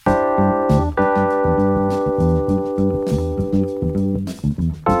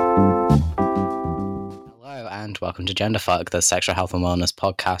welcome to Genderfuck, the sexual health and wellness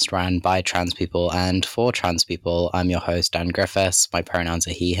podcast ran by trans people and for trans people. I'm your host, Dan Griffiths. My pronouns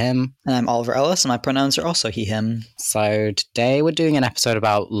are he, him. And I'm Oliver Ellis, and my pronouns are also he, him. So today we're doing an episode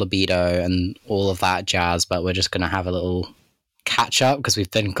about libido and all of that jazz, but we're just going to have a little catch up because we've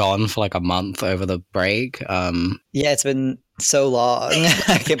been gone for like a month over the break. Yeah, it's been so long.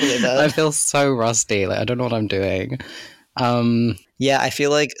 I can't believe that. I feel so rusty. Like, I don't know what I'm doing. Yeah, I feel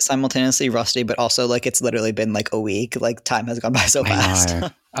like simultaneously rusty, but also like it's literally been like a week. Like time has gone by so fast.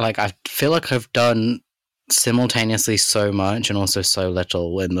 Like I feel like I've done simultaneously so much and also so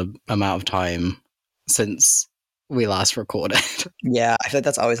little in the amount of time since we last recorded. Yeah, I feel like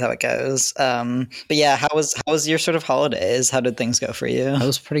that's always how it goes. But yeah, how was your sort of holidays? How did things go for you? It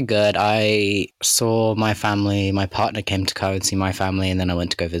was pretty good. I saw my family. My partner came to go and see my family, and then I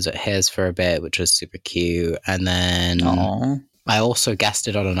went to go visit his for a bit, which was super cute. And then I also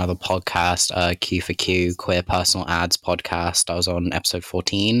guested on another podcast, Q for Q, Queer Personal Ads podcast. I was on episode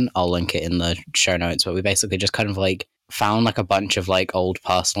 14. I'll link it in the show notes. But we basically just kind of like found like a bunch of like old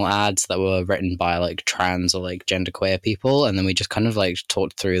personal ads that were written by like trans or like genderqueer people, and then we just kind of like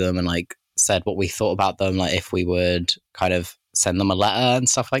talked through them and like said what we thought about them, like if we would kind of send them a letter and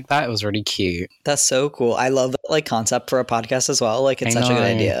stuff like that. It was really cute. That's so cool. I love that like concept for a podcast as well. Like it's such a good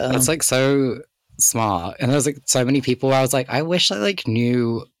idea. It's like so smart, and there's like so many people where I was like, I wish I like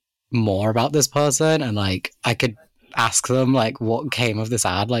knew more about this person and like I could ask them like what came of this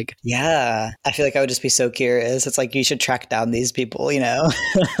ad. Like, yeah, I feel like I would just be so curious. It's like you should track down these people, you know.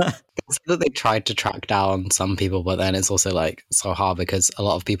 It's that they tried to track down some people, but then it's also like so hard because a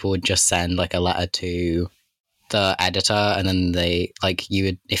lot of people would just send like a letter to the editor, and then they like, you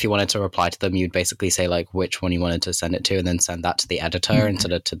would, if you wanted to reply to them, you'd basically say like which one you wanted to send it to and then send that to the editor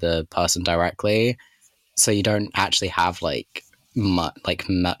instead of to the person directly, so you don't actually have like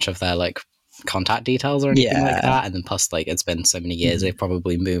much of their like contact details or anything like that. And then plus like it's been so many years, they've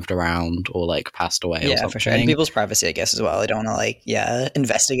probably moved around or like passed away or something. For sure. And people's privacy, I guess, as well. I don't want to like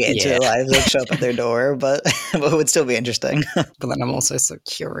investigate into their lives, like show up at their door, but it would still be interesting. But then I'm also so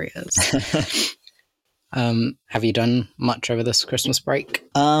curious. Have you done much over this Christmas break?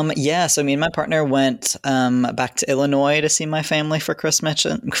 Yeah, so me and my partner went back to Illinois to see my family for Christmas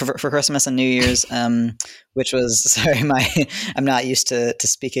for Christmas and New Year's, which was, sorry, I'm not used to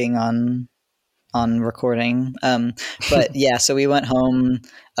speaking on recording. But yeah, so we went home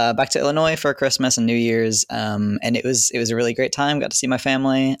back to Illinois for Christmas and New Year's, and it was a really great time. Got to see my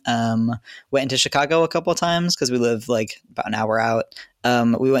family. Went into Chicago a couple of times because we live like about an hour out.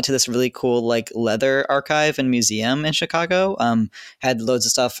 We went to this really cool like leather archive and museum in Chicago. Had loads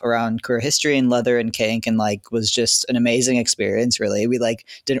of stuff around queer history and leather and kink, and like was just an amazing experience. Really, we like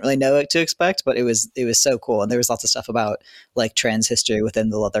didn't really know what to expect, but it was so cool. And there was lots of stuff about like trans history within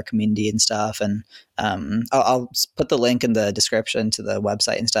the leather community and stuff. And I'll put the link in the description to the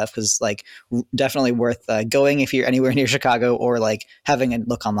website and stuff, because like definitely worth going if you're anywhere near Chicago, or like having a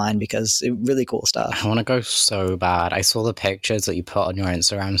look online, because really cool stuff. I want to go so bad. I saw the pictures that you put on your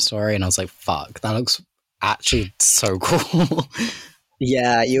Instagram story and I was like, fuck, that looks actually so cool.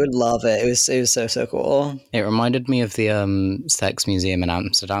 Yeah, you would love it. It was so cool. It reminded me of the sex museum in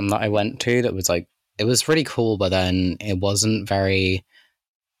Amsterdam that I went to. That was like, it was really cool, but then it wasn't very,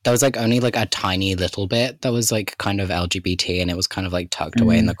 there was like only like a tiny little bit that was like kind of LGBT, and it was kind of like tucked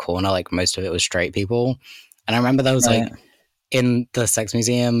away in the corner. Like most of it was straight people. And I remember there was like, in the sex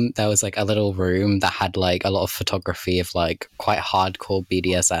museum, there was like a little room that had like a lot of photography of like quite hardcore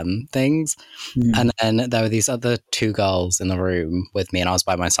BDSM things. And then there were these other two girls in the room with me, and I was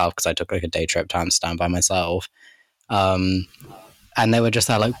by myself because I took like a day trip to Amsterdam by myself. And they were just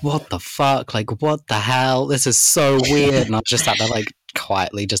there like, what the fuck? Like, what the hell? This is so weird. And I was just sat there like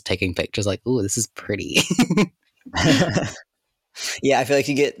quietly just taking pictures like, oh, this is pretty. Yeah, I feel like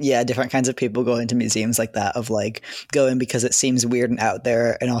you get different kinds of people going to museums like that, of like going because it seems weird and out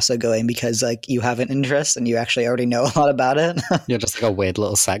there, and also going because like you have an interest and you actually already know a lot about it. You're just like a weird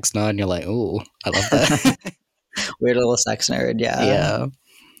little sex nerd and you're like, oh, I love that. Weird little sex nerd, yeah. Yeah.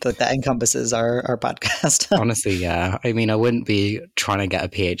 I feel like that encompasses our podcast. Honestly, yeah. I mean, I wouldn't be trying to get a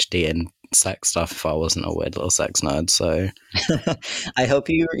PhD in sex stuff if I wasn't a weird little sex nerd, so. I hope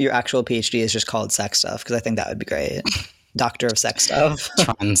your actual PhD is just called sex stuff, because I think that would be great. Doctor of sex stuff.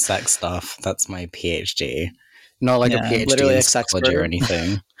 Trans sex stuff. That's my PhD. Not like a PhD literally in a psychology or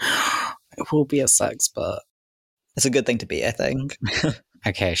anything. It will be a sexpert. It's a good thing to be, I think.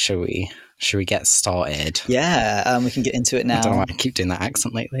 Okay, should we get started? Yeah, we can get into it now. I don't know why I keep doing that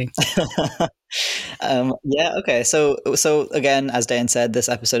accent lately. Yeah, okay. So again, as Dan said, this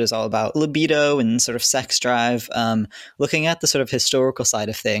episode is all about libido and sort of sex drive. Looking at the sort of historical side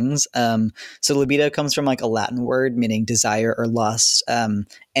of things. So libido comes from like a Latin word meaning desire or lust. And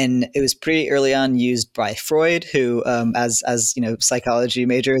it was pretty early on used by Freud, who, as you know, psychology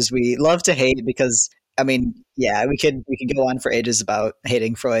majors, we love to hate because I mean, yeah, we could go on for ages about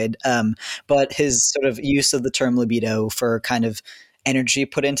hating Freud. But his sort of use of the term libido for kind of energy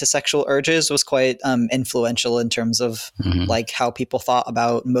put into sexual urges was quite influential in terms of Mhm. like how people thought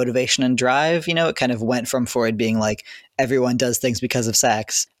about motivation and drive. You know, it kind of went from Freud being like everyone does things because of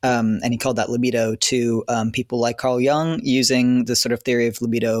sex, and he called that libido, to people like Carl Jung using the sort of theory of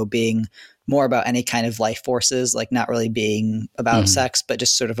libido being more about any kind of life forces, like not really being about Mhm. sex, but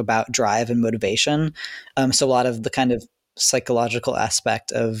just sort of about drive and motivation. So a lot of the kind of psychological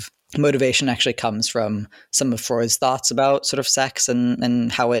aspect of motivation actually comes from some of Freud's thoughts about sort of sex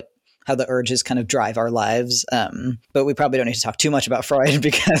and how the urges kind of drive our lives. But we probably don't need to talk too much about Freud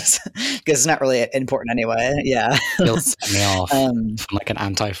because it's not really important anyway. Yeah. You'll set me off um, from like an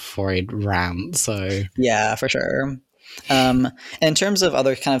anti-Freud rant. So yeah, for sure. And in terms of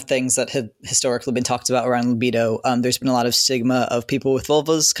other kind of things that have historically been talked about around libido, there's been a lot of stigma of people with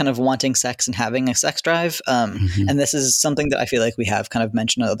vulvas kind of wanting sex and having a sex drive. mhm. And this is something that I feel like we have kind of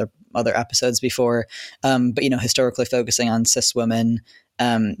mentioned in other episodes before. But you know, historically focusing on cis women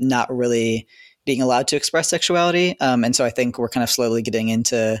not really being allowed to express sexuality. And so I think we're kind of slowly getting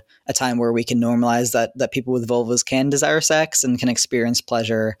into a time where we can normalize that people with vulvas can desire sex and can experience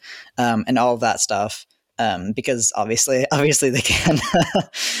pleasure, and all of that stuff. Because obviously they can.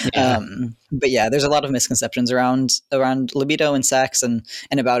 Yeah. But yeah, there's a lot of misconceptions around libido and sex, and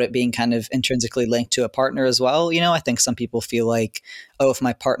about it being kind of intrinsically linked to a partner as well. You know, I think some people feel like, oh, if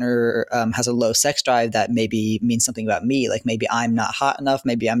my partner has a low sex drive, that maybe means something about me. Like maybe I'm not hot enough,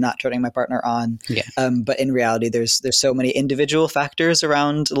 maybe I'm not turning my partner on. Yeah. But in reality, there's so many individual factors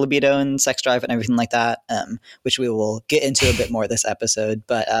around libido and sex drive and everything like that, which we will get into a bit more this episode.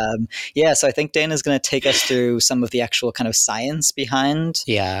 But yeah, so I think Dana's going to take us through some of the actual kind of science behind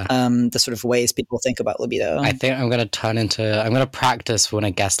Yeah. the sort of ways people think about libido. I think I'm going to practice when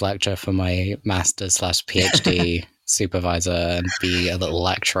I guest lecture for my master's / PhD supervisor and be a little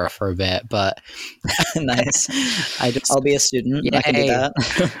lecturer for a bit. But Nice. I just, I'll be a student. I can do yay.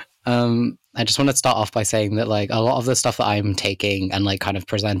 that. I just want to start off by saying that like a lot of the stuff that I'm taking and like kind of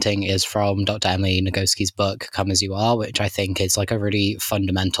presenting is from Dr. Emily Nagoski's book Come As You Are, which I think is like a really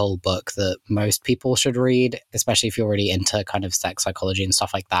fundamental book that most people should read, especially if you're really into kind of sex psychology and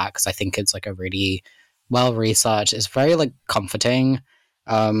stuff like that, because I think it's like a really well researched, it's very like comforting.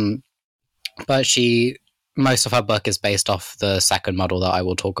 But most of her book is based off the second model that I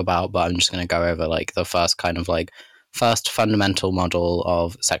will talk about, but I'm just going to go over like the first kind of like first fundamental model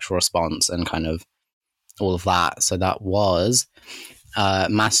of sexual response and kind of all of that. So that was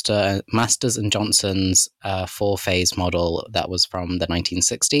Masters and Johnson's 4-phase model that was from the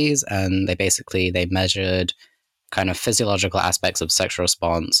 1960s, and they measured kind of physiological aspects of sexual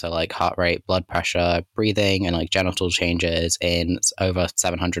response, so like heart rate, blood pressure, breathing, and like genital changes in over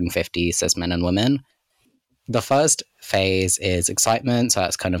 750 cis men and women. The first phase is excitement, so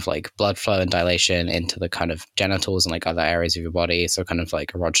that's kind of like blood flow and dilation into the kind of genitals and like other areas of your body, so kind of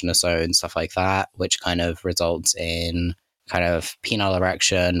like erogenous zone, stuff like that, which kind of results in kind of penile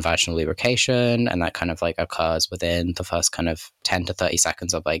erection, vaginal lubrication, and that kind of like occurs within the first kind of 10 to 30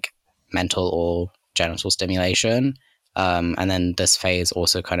 seconds of like mental or genital stimulation. And then this phase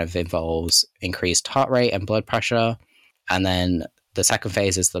also kind of involves increased heart rate and blood pressure. And then the second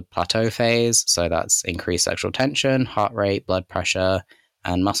phase is the plateau phase. So that's increased sexual tension, heart rate, blood pressure,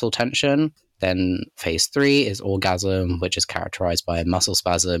 and muscle tension. Then phase 3 is orgasm, which is characterized by muscle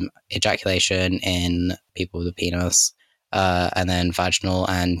spasm, ejaculation in people with a penis, and then vaginal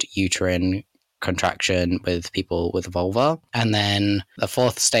and uterine contraction with people with a vulva. And then the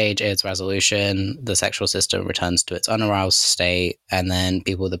fourth stage is resolution. The sexual system returns to its unaroused state. And then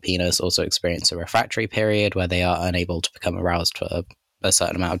people with a penis also experience a refractory period where they are unable to become aroused for a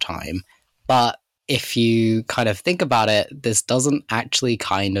certain amount of time. But if you kind of think about it, this doesn't actually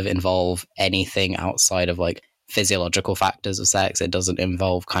kind of involve anything outside of like physiological factors of sex. It doesn't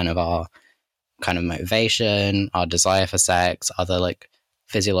involve kind of our kind of motivation, our desire for sex, other like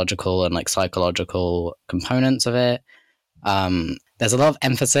physiological and like psychological components of it. There's a lot of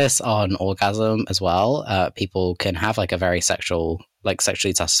emphasis on orgasm as well. People can have like a very sexually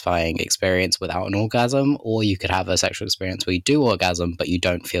satisfying experience without an orgasm, or you could have a sexual experience where you do orgasm, but you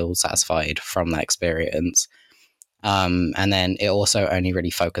don't feel satisfied from that experience. And then it also only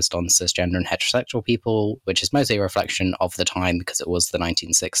really focused on cisgender and heterosexual people, which is mostly a reflection of the time because it was the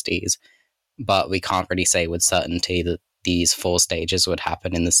 1960s. but we can't really say with certainty that these 4 stages would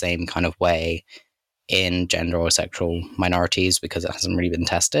happen in the same kind of way in gender or sexual minorities because it hasn't really been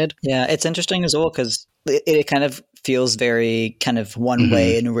tested. Yeah, it's interesting as well because it kind of feels very kind of one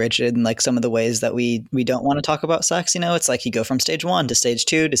way and rigid, and like some of the ways that we don't want to talk about sex. It's like you go from stage 1 to stage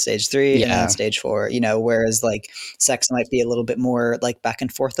 2 to stage 3 and then stage 4. Whereas like sex might be a little bit more like back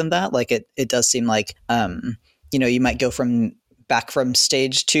and forth than that. Like it does seem like you might go back from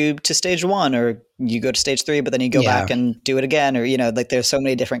stage 2 to stage 1, or you go to stage 3, but then you go back and do it again, or like there's so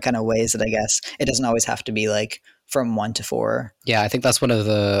many different kind of ways that I guess it doesn't always have to be like from 1 to 4. Yeah, I think that's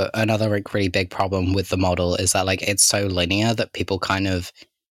another like really big problem with the model is that like it's so linear that people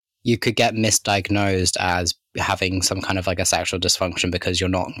you could get misdiagnosed as having some kind of like a sexual dysfunction because you're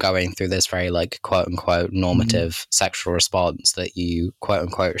not going through this very like quote unquote normative sexual response that you quote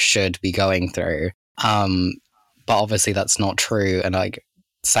unquote should be going through. But obviously that's not true, and like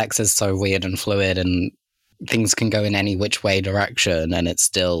sex is so weird and fluid, and things can go in any which way direction, and it's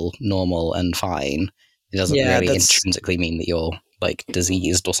still normal and fine. It doesn't really intrinsically mean that you're like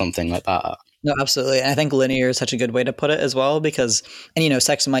diseased or something like that. No, absolutely. And I think linear is such a good way to put it as well, because, and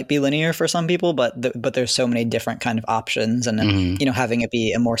sex might be linear for some people, but there's so many different kind of options, and having it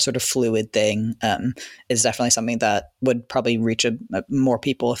be a more sort of fluid thing is definitely something that would probably reach more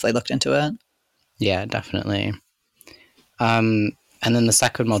people if they looked into it. Yeah, definitely. And then the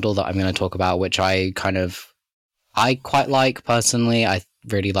second model that I'm going to talk about, which I quite like personally, I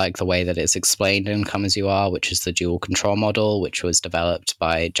really like the way that it's explained in Come As You Are, which is the dual control model, which was developed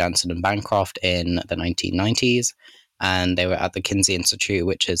by Jansen and Bancroft in the 1990s. And they were at the Kinsey Institute,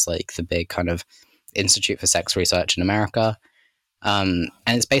 which is like the big kind of institute for sex research in America. And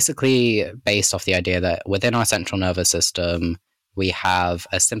it's basically based off the idea that within our central nervous system, we have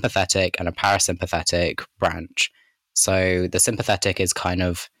a sympathetic and a parasympathetic branch. So the sympathetic is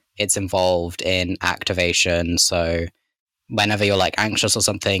it's involved in activation. So whenever you're like anxious or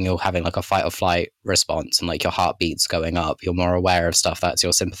something, you're having like a fight or flight response and like your heartbeat's going up, you're more aware of stuff. That's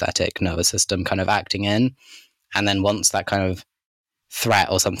your sympathetic nervous system kind of acting in. And then once that kind of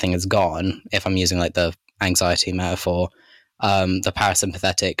threat or something is gone, if I'm using like the anxiety metaphor, the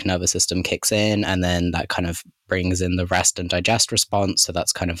parasympathetic nervous system kicks in, and then that kind of brings in the rest and digest response. So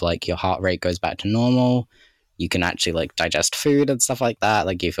that's kind of like your heart rate goes back to normal. You can actually like digest food and stuff like that.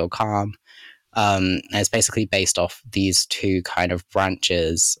 Like you feel calm. And it's basically based off these 2 kind of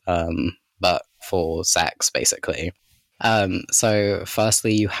branches, but for sex, basically. So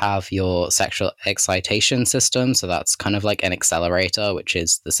firstly, you have your sexual excitation system. So that's kind of like an accelerator, which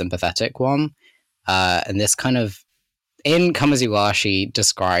is the sympathetic one. And this kind of, in Come As You Are, she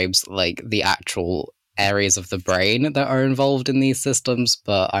describes like the actual areas of the brain that are involved in these systems,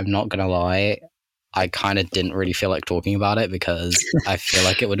 but I'm not going to lie, I kind of didn't really feel like talking about it because I feel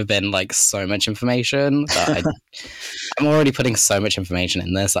like it would have been like so much information that I'm already putting so much information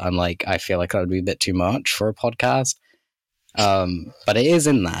in this that I'm like, I feel like that would be a bit too much for a podcast. But it is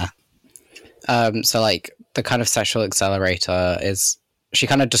in there. So like the kind of sexual accelerator is, she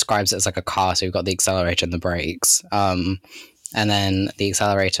kind of describes it as like a car. So you've got the accelerator and the brakes. And then the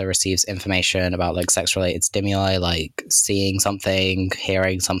accelerator receives information about like sex-related stimuli, like seeing something,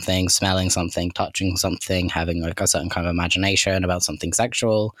 hearing something, smelling something, touching something, having like a certain kind of imagination about something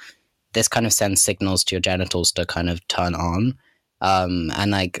sexual. This kind of sends signals to your genitals to kind of turn on.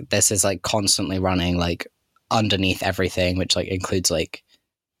 And like this is like constantly running like underneath everything, which like includes like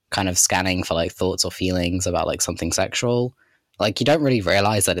kind of scanning for like thoughts or feelings about like something sexual. Like you don't really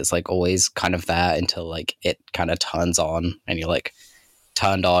realize that it's like always kind of there until like it kind of turns on and you're like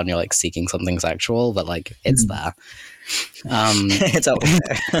turned on, you're like seeking something sexual, but like it's there. It's always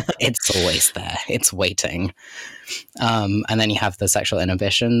there. It's always there. It's waiting. And then you have the sexual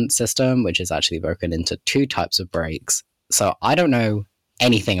inhibition system, which is actually broken into 2 types of brakes. So I don't know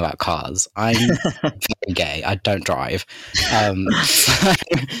anything about cars. I'm very gay. I don't drive. So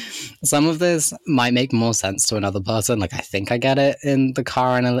some of this might make more sense to another person. Like I think I get it in the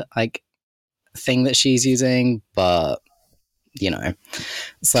car and like thing that she's using, but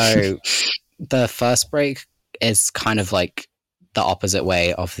So the first brake is kind of like the opposite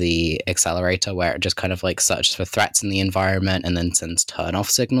way of the accelerator, where it just kind of like searches for threats in the environment and then sends turn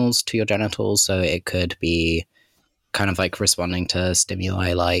off signals to your genitals. So it could be kind of like responding to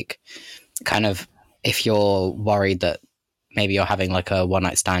stimuli, like kind of if you're worried that maybe you're having like a one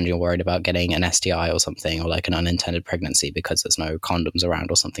night stand, you're worried about getting an STI or something, or like an unintended pregnancy because there's no condoms around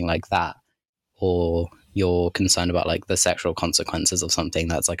or something like that. Or you're concerned about like the sexual consequences of something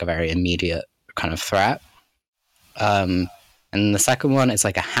that's like a very immediate kind of threat. And the second one is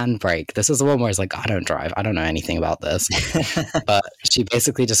like a handbrake. This is the one where it's like, I don't drive. I don't know anything about this. But she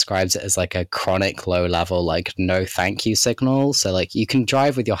basically describes it as like a chronic low level, like no thank you signal. So like you can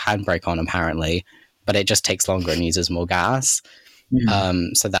drive with your handbrake on apparently, but it just takes longer and uses more gas.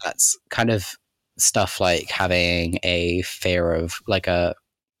 So that's kind of stuff like having a fear of like a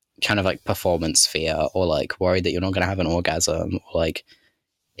kind of like performance fear, or like worried that you're not going to have an orgasm, or like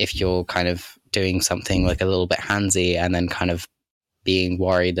if you're kind of doing something like a little bit handsy and then kind of being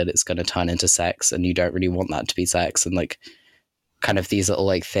worried that it's going to turn into sex and you don't really want that to be sex, and like kind of these little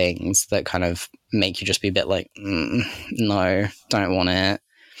like things that kind of make you just be a bit like, no, don't want it.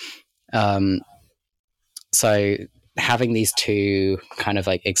 So having these two kind of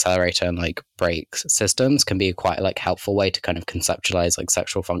like accelerator and like brake systems can be quite like helpful way to kind of conceptualize like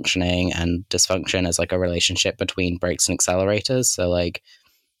sexual functioning and dysfunction as like a relationship between brakes and accelerators. So like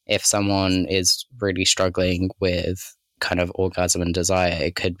if someone is really struggling with kind of orgasm and desire,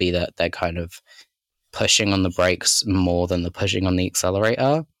 it could be that they're kind of pushing on the brakes more than the pushing on the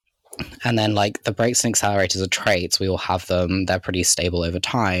accelerator. And then like the brakes and accelerators are traits, we all have them, they're pretty stable over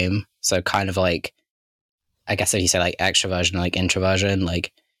time. So kind of like, I guess if you say like extroversion, like introversion,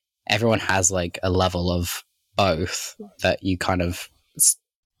 like everyone has like a level of both that you kind of,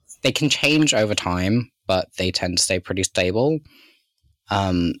 they can change over time, but they tend to stay pretty stable.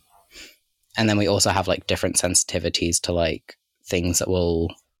 And then we also have like different sensitivities to like things that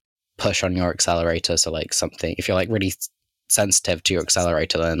will push on your accelerator. So like something, if you're like really sensitive to your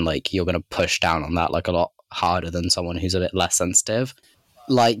accelerator, then like you're going to push down on that like a lot harder than someone who's a bit less sensitive.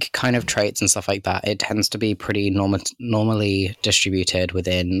 Like kind of traits and stuff like that, it tends to be pretty normally distributed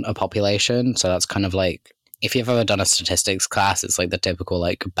within a population. So that's kind of like, if you've ever done a statistics class, it's like the typical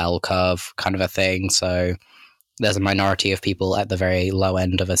like bell curve kind of a thing. So there's a minority of people at the very low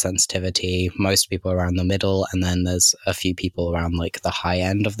end of a sensitivity, most people around the middle, and then there's a few people around like the high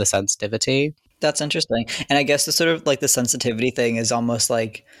end of the sensitivity. That's interesting. And I guess the sort of like the sensitivity thing is almost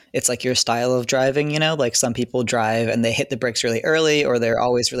like it's like your style of driving, you know, like some people drive and they hit the brakes really early, or they're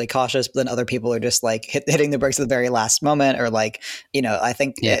always really cautious, but then other people are just like hitting the brakes at the very last moment, or like, you know, I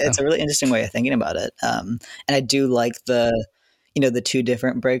think it's a really interesting way of thinking about it. And I do like the, you know, the two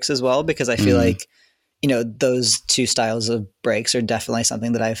different brakes as well, because I feel like, you know, those two styles of brakes are definitely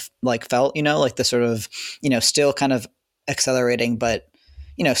something that I've like felt, you know, like the sort of, you know, still kind of accelerating, but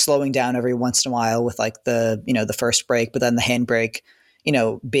you know, slowing down every once in a while with like the, you know, the first brake, but then the handbrake, you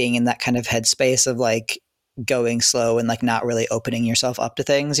know, being in that kind of headspace of like going slow and like not really opening yourself up to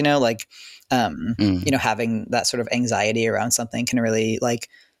things, you know, like, you know, having that sort of anxiety around something can really like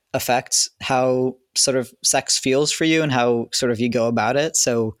affect how sort of sex feels for you and how sort of you go about it.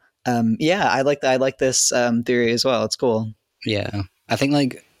 So, yeah, I like that. I like this theory as well. It's cool. Yeah. I think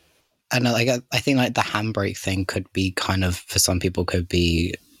like, I know, like I think like the handbrake thing could be kind of, for some people, could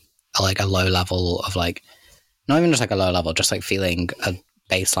be like a low level of like, not even just like a low level, just like feeling a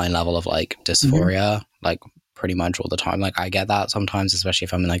baseline level of like dysphoria, like pretty much all the time. Like I get that sometimes, especially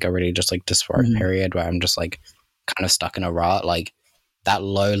if I'm in like a really just like dysphoric period where I'm just like kind of stuck in a rut. Like that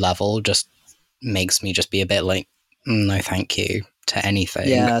low level just makes me just be a bit like, no, thank you to anything.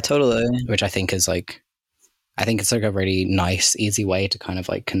 Yeah, totally. Which I think is like, I think it's like a really nice, easy way to kind of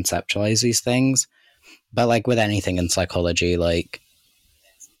like conceptualize these things. But like with anything in psychology, like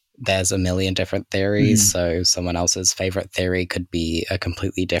there's a million different theories. So someone else's favorite theory could be a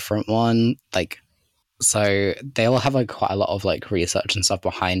completely different one. Like, so they all have like quite a lot of like research and stuff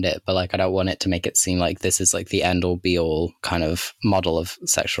behind it. But like, I don't want it to make it seem like this is like the end all be all kind of model of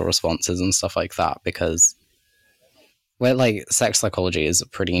sexual responses and stuff like that, because where like sex psychology is a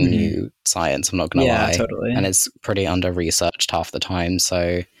pretty new science, I'm not gonna lie. Totally. And it's pretty under researched half the time.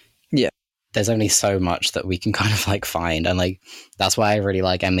 So yeah, there's only so much that we can kind of like find. And like that's why I really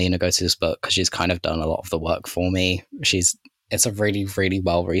like Emily Nagosi's book, because she's kind of done a lot of the work for me. It's a really, really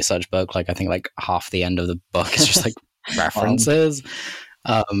well researched book. Like I think like half the end of the book is just like references.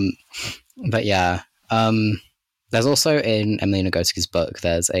 But yeah. There's also in Emily Nagosi's book,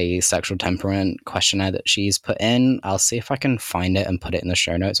 there's a sexual temperament questionnaire that she's put in. I'll see if I can find it and put it in the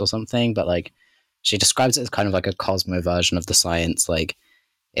show notes or something. But like, she describes it as kind of like a Cosmo version of the science. Like,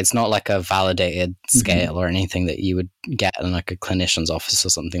 it's not like a validated scale or anything that you would get in like a clinician's office or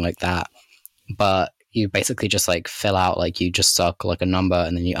something like that. But you basically just like fill out, like you just circle like a number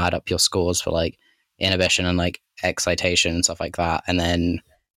and then you add up your scores for like inhibition and like excitation and stuff like that. And then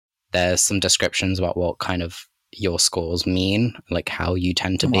there's some descriptions about what kind of your scores mean, like how you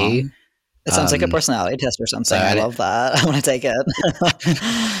tend to be. It sounds like a personality test or something. I love that. I want to take it.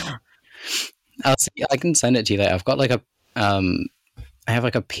 I can send it to you later. I've got like a I have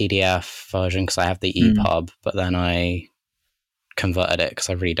like a PDF version because I have the EPUB, but then I converted it because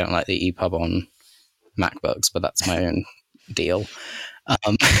I really don't like the EPUB on MacBooks, but that's my own deal.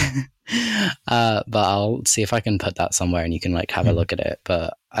 But I'll see if I can put that somewhere and you can like have a look at it.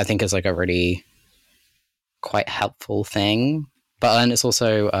 But I think it's like a really quite helpful thing. But then it's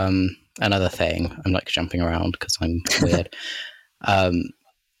also another thing. I'm like jumping around because I'm weird.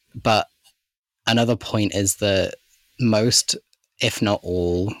 But another point is that most, if not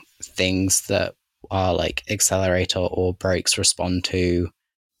all, things that are like accelerator or brakes respond to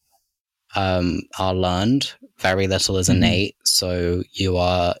are learned. Very little is innate. So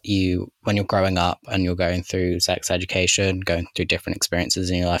when you're growing up and you're going through sex education, going through different experiences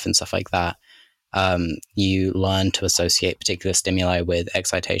in your life and stuff like that, you learn to associate particular stimuli with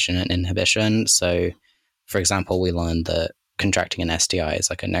excitation and inhibition. So, for example, we learned that contracting an STI is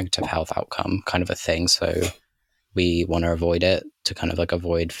like a negative health outcome kind of a thing. So we want to avoid it to kind of like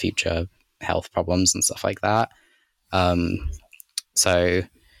avoid future health problems and stuff like that. So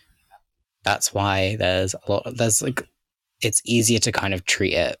that's why there's like, it's easier to kind of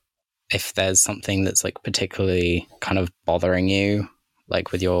treat it if there's something that's like particularly kind of bothering you,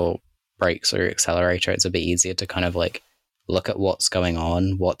 like with your brakes or your accelerator. It's a bit easier to kind of like look at what's going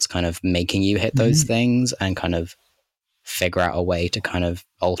on, what's kind of making you hit those things, and kind of figure out a way to kind of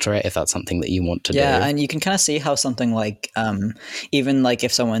alter it if that's something that you want to do. Yeah, and you can kind of see how something like even like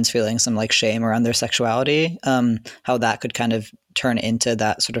if someone's feeling some like shame around their sexuality, how that could kind of turn into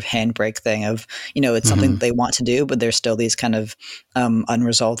that sort of handbrake thing of, you know, it's something that they want to do, but there's still these kind of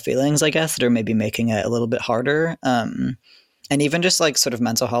unresolved feelings, I guess, that are maybe making it a little bit harder. And even just like sort of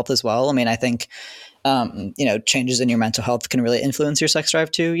mental health as well. I mean, I think you know, changes in your mental health can really influence your sex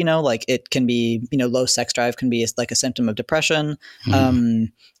drive too. You know, like it can be, you know, low sex drive can be like a symptom of depression,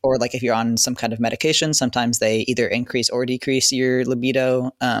 or like if you're on some kind of medication, sometimes they either increase or decrease your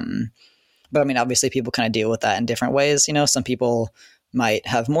libido. But I mean, obviously people kind of deal with that in different ways. You know, some people might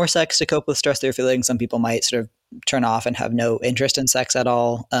have more sex to cope with stress they're feeling. Some people might sort of turn off and have no interest in sex at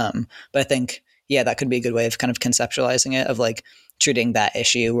all. But I think, yeah, that could be a good way of kind of conceptualizing it, of like treating that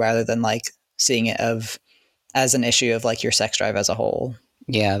issue rather than like seeing it as an issue of like your sex drive as a whole.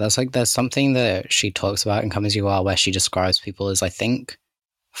 Yeah, there's something that she talks about in Come As You Are where she describes people as, I think,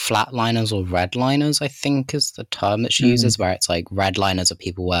 flatliners or redliners, I think is the term that she uses, where it's like redliners are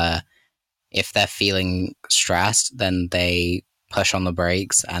people where if they're feeling stressed, then they push on the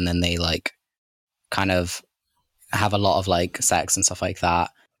brakes and then they like kind of have a lot of like sex and stuff like that.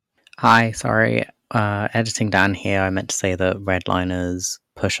 Hi, sorry. Editing down here, I meant to say that redliners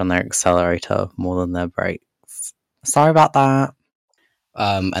push on their accelerator more than their brakes. Sorry about that.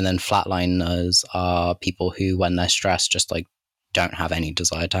 And then flatliners are people who, when they're stressed, just like don't have any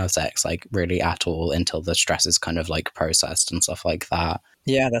desire to have sex, like really at all, until the stress is kind of like processed and stuff like that.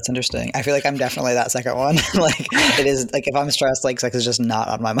 Yeah, that's interesting. I feel like I'm definitely that second one. Like it is like if I'm stressed, like sex is just not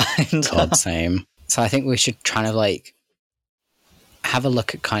on my mind. God, same. So I think we should kind of like have a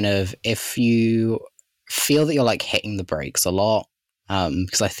look at kind of if you feel that you're like hitting the brakes a lot,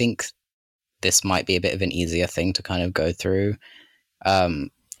 because I think this might be a bit of an easier thing to kind of go through, kind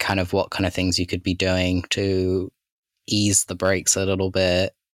of what kind of things you could be doing to ease the brakes a little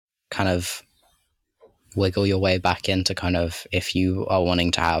bit, kind of wiggle your way back into kind of if you are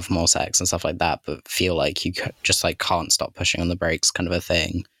wanting to have more sex and stuff like that, but feel like you just like can't stop pushing on the brakes kind of a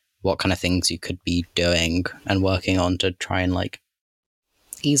thing. What kind of things you could be doing and working on to try and like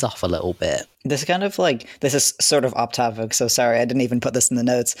ease off a little bit. This is sort of off topic, so sorry, I didn't even put this in the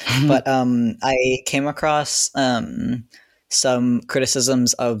notes, but I came across some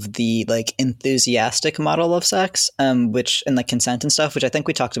criticisms of the like enthusiastic model of sex, which and like consent and stuff, which I think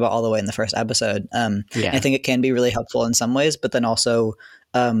we talked about all the way in the first episode. I think it can be really helpful in some ways, but then also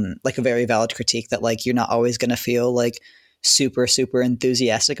like a very valid critique that like you're not always going to feel like super, super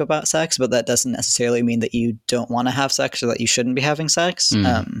enthusiastic about sex, but that doesn't necessarily mean that you don't want to have sex or that you shouldn't be having sex.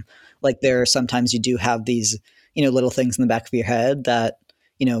 Like there are sometimes you do have these, you know, little things in the back of your head that,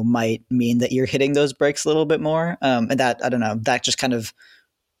 you know, might mean that you're hitting those brakes a little bit more. And that, I don't know, that just kind of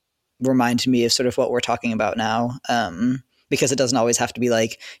reminds me of sort of what we're talking about now. Because it doesn't always have to be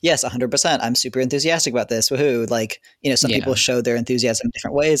like, yes, 100%, I'm super enthusiastic about this, woohoo. Like, you know, some people show their enthusiasm in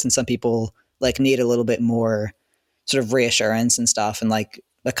different ways, and some people like need a little bit more sort of reassurance and stuff and like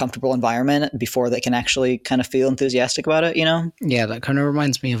a comfortable environment before they can actually kind of feel enthusiastic about it, you know? Yeah, that kind of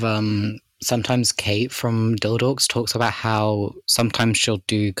reminds me of sometimes Kate from Dildorks talks about how sometimes she'll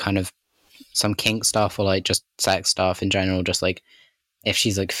do kind of some kink stuff or like just sex stuff in general, just like if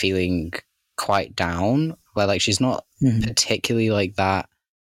she's like feeling quite down, where like she's not particularly like that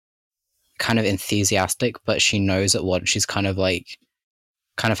kind of enthusiastic, but she knows at once she's kind of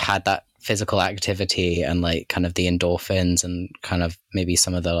had that physical activity and like kind of the endorphins and kind of maybe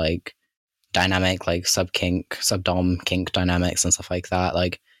some of the like dynamic like sub-dom kink dynamics and stuff like that,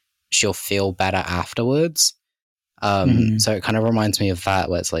 like she'll feel better afterwards. So it kind of reminds me of that,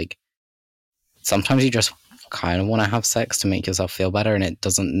 where it's like sometimes you just kind of want to have sex to make yourself feel better, and it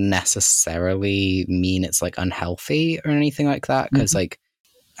doesn't necessarily mean it's like unhealthy or anything like that, because like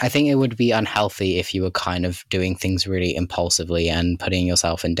I think it would be unhealthy if you were kind of doing things really impulsively and putting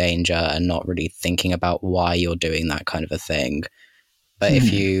yourself in danger and not really thinking about why you're doing that kind of a thing. But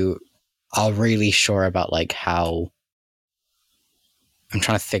if you are really sure about like how, I'm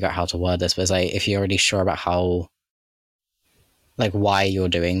trying to figure out how to word this, but it's like if you're really sure about how, like why you're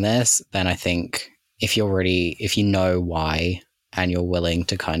doing this, then I think if you know why and you're willing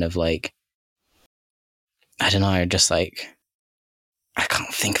to kind of like, I don't know, just like, I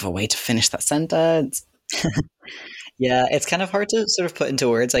can't think of a way to finish that sentence. Yeah, it's kind of hard to sort of put into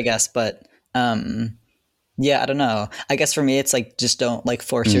words, I guess, but yeah, I don't know. I guess for me, it's like just don't like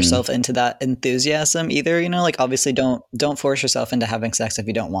force yourself into that enthusiasm either. You know, like obviously don't force yourself into having sex if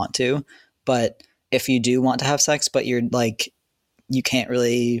you don't want to. But if you do want to have sex, but you're like you can't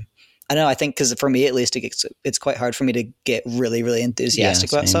really. I don't know. I think because for me at least, it's quite hard for me to get really, really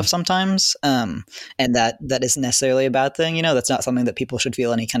enthusiastic about stuff sometimes, and that isn't necessarily a bad thing. You know, that's not something that people should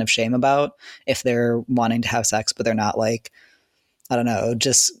feel any kind of shame about if they're wanting to have sex, but they're not like, I don't know,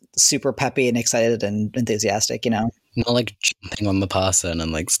 just super peppy and excited and enthusiastic. You know, not like jumping on the person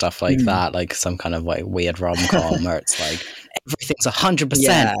and like stuff like that, like some kind of like weird rom-com where it's like everything's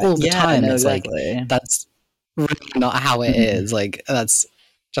 100% all the time. No, it's exactly. like that's really not how it is. Like that's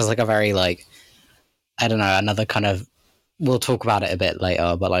just like a very like, I don't know, another kind of, we'll talk about it a bit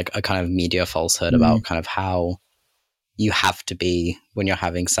later, but like a kind of media falsehood about kind of how you have to be when you're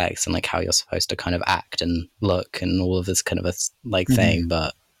having sex and like how you're supposed to kind of act and look and all of this kind of a like thing,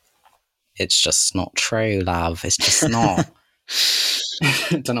 but it's just not true, love. It's just not.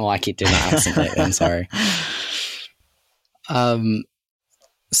 I don't know why I keep doing that accent lately. I'm sorry.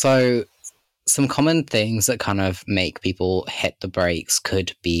 So some common things that kind of make people hit the brakes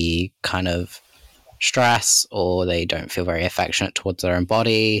could be kind of stress, or they don't feel very affectionate towards their own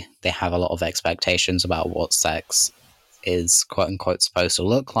body. They have a lot of expectations about what sex is quote unquote supposed to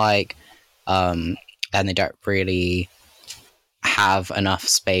look like. And they don't really have enough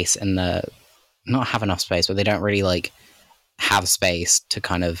space not have enough space, but they don't really like have space to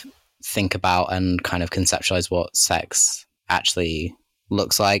kind of think about and kind of conceptualize what sex actually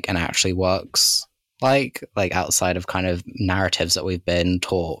looks like and actually works like outside of kind of narratives that we've been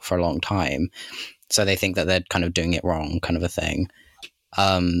taught for a long time. So they think that they're kind of doing it wrong, kind of a thing.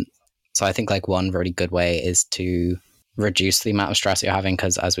 So I think like one really good way is to reduce the amount of stress you're having,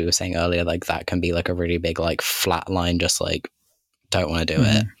 because as we were saying earlier, like that can be like a really big like flat line, just like don't want to do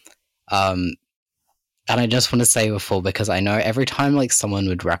it. And I just want to say before, because I know every time like someone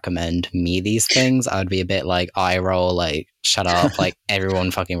would recommend me these things, I would be a bit like eye roll, like shut up, like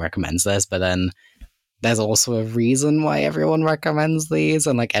everyone fucking recommends this. But then there's also a reason why everyone recommends these,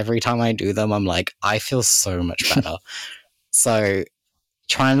 and like every time I do them, I'm like, I feel so much better. So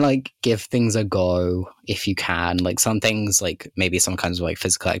try and like give things a go if you can. Like some things, like maybe some kinds of like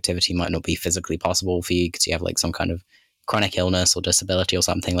physical activity might not be physically possible for you because you have like some kind of chronic illness or disability or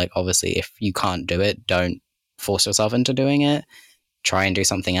something. Like obviously if you can't do it, don't force yourself into doing it. Try and do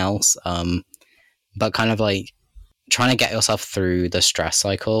something else. But kind of like trying to get yourself through the stress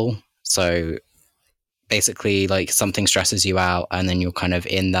cycle. So basically like something stresses you out and then you're kind of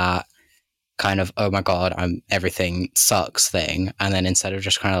in that kind of, oh my God, everything sucks thing. And then instead of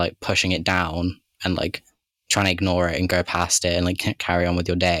just kind of like pushing it down and like trying to ignore it and go past it and like carry on with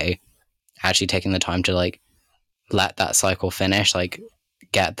your day, actually taking the time to like let that cycle finish, like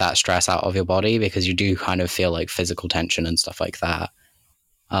get that stress out of your body, because you do kind of feel like physical tension and stuff like that,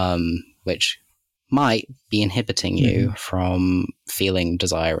 which might be inhibiting you from feeling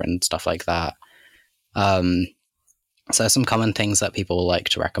desire and stuff like that. So some common things that people like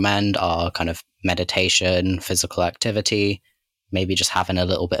to recommend are kind of meditation, physical activity, maybe just having a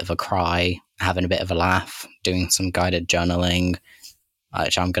little bit of a cry, having a bit of a laugh, doing some guided journaling,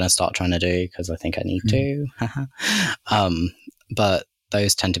 which I'm going to start trying to do because I think I need to. But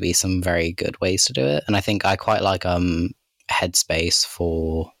those tend to be some very good ways to do it. And I think I quite like Headspace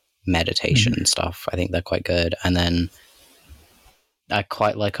for meditation stuff. I think they're quite good. And then I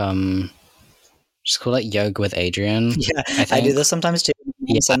quite like just call it Yoga with Adriene. Yeah, I do this sometimes too.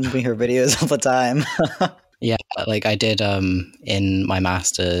 Send me her videos all the time. Yeah, like I did in my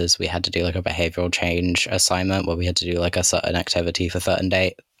master's, we had to do like a behavioral change assignment where we had to do like a certain activity for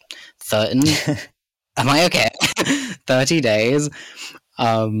 30 am I okay? 30 days.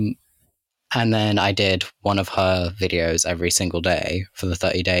 And then I did one of her videos every single day for the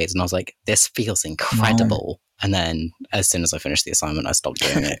 30 days. And I was like, this feels incredible. And then as soon as I finished the assignment, I stopped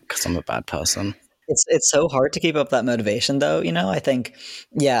doing it because I'm a bad person. It's so hard to keep up that motivation, though. You know, I think,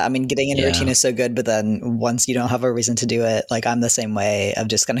 I mean, getting in a routine is so good, but then once you don't have a reason to do it, like I'm the same way of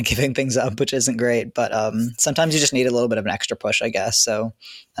just kind of giving things up, which isn't great. But sometimes you just need a little bit of an extra push, I guess. So,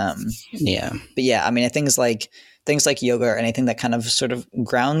 but I mean, things like yoga or anything that kind of sort of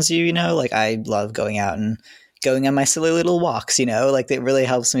grounds you. You know, like I love going out and going on my silly little walks, you know, like it really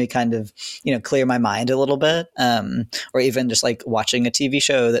helps me kind of, clear my mind a little bit. Or even just like watching a TV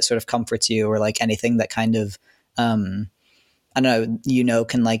show that sort of comforts you, or like anything that kind of, I don't know,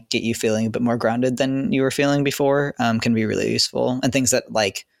 can like get you feeling a bit more grounded than you were feeling before, can be really useful. And things that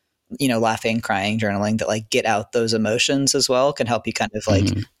like, laughing, crying, journaling, that like get out those emotions as well, can help you kind of like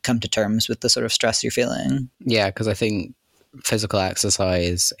come to terms with the sort of stress you're feeling. Yeah, because I think physical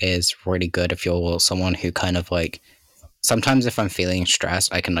exercise is really good if you're someone who kind of like, sometimes if I'm feeling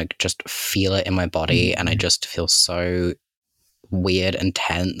stressed, I can like just feel it in my body and I just feel so weird and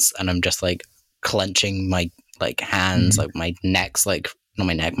tense, and I'm just like clenching my like hands, like my neck's like, not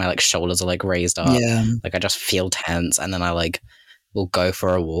my neck, my like shoulders are like raised up. Like I just feel tense, and then I like will go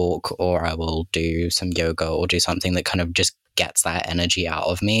for a walk, or I will do some yoga or do something that kind of just gets that energy out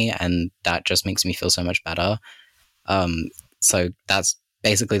of me, and that just makes me feel so much better. So that's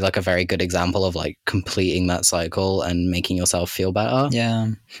basically like a very good example of like completing that cycle and making yourself feel better. Yeah.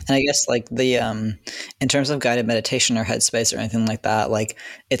 And I guess like the, in terms of guided meditation or Headspace or anything like that, like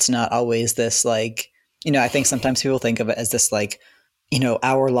it's not always this like, I think sometimes people think of it as this like,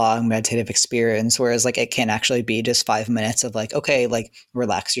 hour-long meditative experience, whereas like it can actually be just 5 minutes of like, okay, like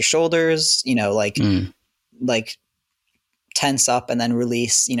relax your shoulders, like tense up and then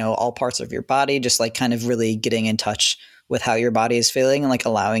release, all parts of your body, just like kind of really getting in touch with how your body is feeling and like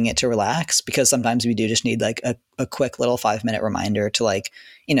allowing it to relax, because sometimes we do just need like a quick little 5-minute reminder to like,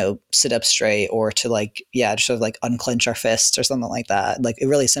 sit up straight, or to like, just sort of like unclench our fists or something like that. Like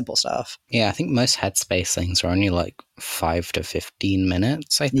really simple stuff. Yeah, I think most Headspace things are only like 5 to 15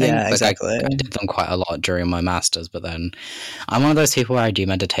 minutes, I think. Yeah, exactly. Like I did them quite a lot during my master's, but then I'm one of those people where I do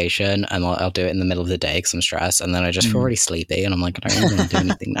meditation and I'll do it in the middle of the day because I'm stressed, and then I just feel really sleepy and I'm like, I don't really want to do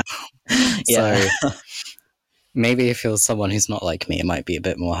anything now. So maybe if you're someone who's not like me, it might be a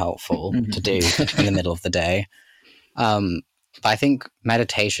bit more helpful to do in the middle of the day. But I think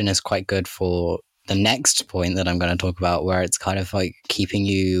meditation is quite good for the next point that I'm going to talk about, where it's kind of like making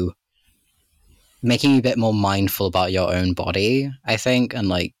you a bit more mindful about your own body, I think, and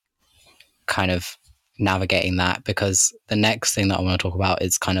like kind of navigating that, because the next thing that I want to talk about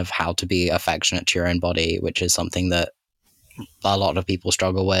is kind of how to be affectionate to your own body, which is something that a lot of people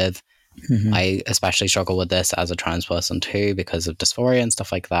struggle with. I especially struggle with this as a trans person too, because of dysphoria and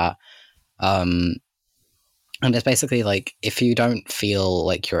stuff like that. And it's basically like, if you don't feel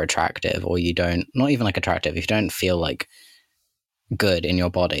like you're attractive, or you don't, not even like attractive, if you don't feel like good in your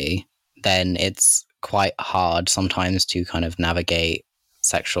body, then it's quite hard sometimes to kind of navigate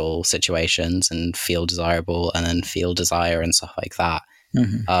sexual situations and feel desirable and then feel desire and stuff like that.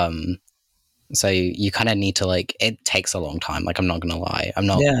 So you kind of need to like, it takes a long time. Like, I'm not going to lie.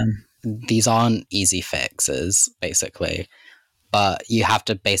 These aren't easy fixes, basically, but you have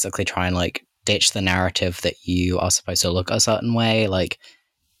to basically try and like ditch the narrative that you are supposed to look a certain way. Like,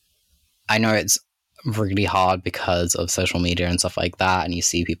 I know it's really hard because of social media and stuff like that, and you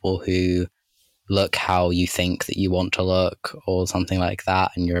see people who look how you think that you want to look or something like that,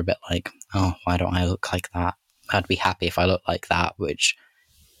 and you're a bit like, oh, why don't I look like that? I'd be happy if I looked like that, which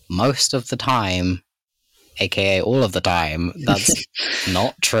most of the time, aka all of the time, that's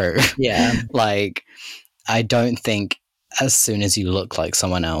not true. Like, I don't think as soon as you look like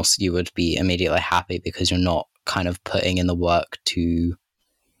someone else, you would be immediately happy, because you're not kind of putting in the work to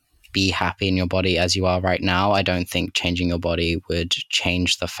be happy in your body as you are right now. I don't think changing your body would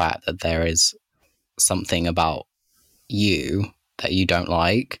change the fact that there is something about you that you don't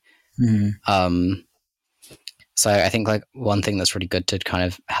like. So I think like one thing that's really good to kind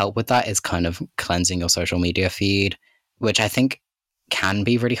of help with that is kind of cleansing your social media feed, which I think can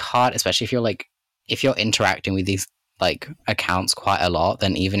be really hard, especially if you're interacting with these like accounts quite a lot,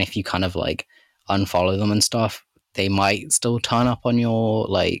 then even if you kind of like unfollow them and stuff, they might still turn up on your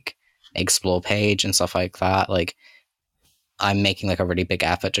like explore page and stuff like that. Like, I'm making like a really big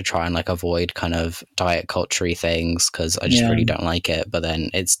effort to try and like avoid kind of diet culture-y things, because I just really don't like it. But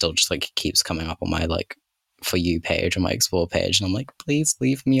then it still just like keeps coming up on my like For You page or my explore page, and I'm like, please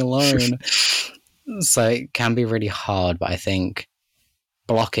leave me alone. So it can be really hard, but I think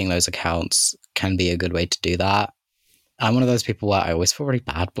blocking those accounts can be a good way to do that. I'm one of those people where I always feel really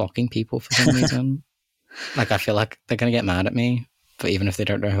bad blocking people for some reason. Like, I feel like they're going to get mad at me, but even if they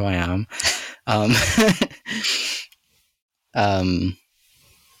don't know who I am. Um,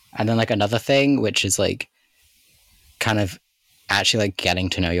 and then, like, another thing, which is, like, kind of actually, like, getting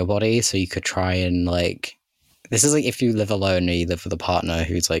to know your body. So you could try and, like, this is, like, if you live alone or you live with a partner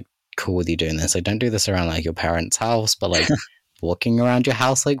who's, like, cool with you doing this. Like, don't do this around, like, your parents' house, but, like, walking around your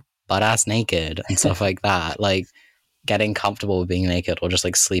house, like, butt-ass naked and stuff like that. Like, getting comfortable with being naked or just,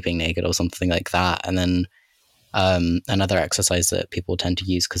 like, sleeping naked or something like that. And then another exercise that people tend to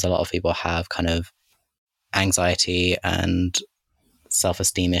use, because a lot of people have kind of anxiety and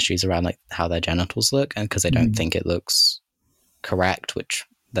self-esteem issues around, like, how their genitals look, and because they don't think it looks correct, which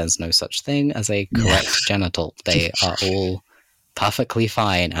there's no such thing as a correct genital. They are all perfectly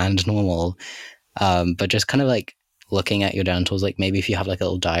fine and normal. But just kind of, like, looking at your genitals, like, maybe if you have, like, a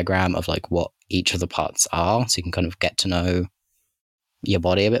little diagram of, like, what each of the parts are, so you can kind of get to know your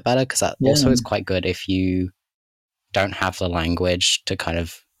body a bit better, because that also is quite good if you don't have the language to kind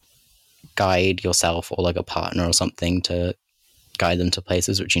of guide yourself or, like, a partner or something to guide them to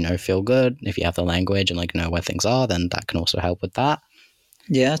places which, you know, feel good. If you have the language and, like, know where things are, then that can also help with that.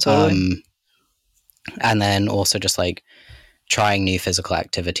 Yeah, totally. And then also just, like, trying new physical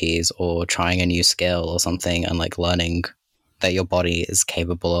activities or trying a new skill or something, and, like, learning that your body is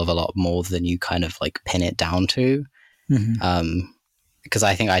capable of a lot more than you kind of, like, pin it down to. Because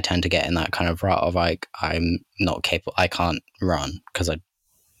I think I tend to get in that kind of rut of, like, I'm not capable, I can't run because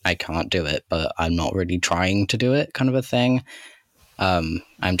I can't do it, but I'm not really trying to do it, kind of a thing.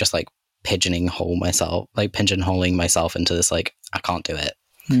 I'm just, like, pigeonholing myself into this, like, I can't do it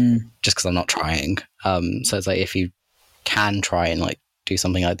just because I'm not trying. So it's like, if you can try and, like, do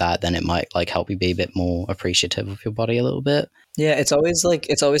something like that, then it might, like, help you be a bit more appreciative of your body a little bit. Yeah, it's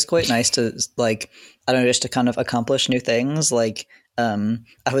always quite nice to, like, I don't know, just to kind of accomplish new things. Like, I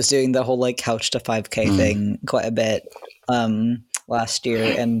was doing the whole, like, couch to 5K thing quite a bit last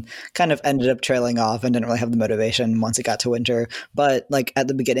year, and kind of ended up trailing off and didn't really have the motivation once it got to winter. But, like, at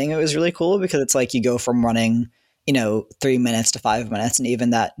the beginning, it was really cool because it's like you go from running, you know, 3 minutes to 5 minutes, and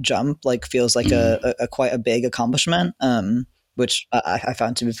even that jump, like, feels like a quite a big accomplishment, which I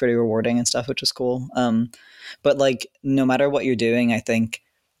found to be pretty rewarding and stuff, which is cool. But, like, no matter what you're doing, I think,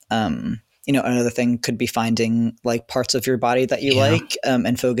 you know, another thing could be finding, like, parts of your body that you like,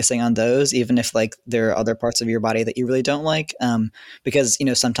 and focusing on those, even if, like, there are other parts of your body that you really don't like. Because, you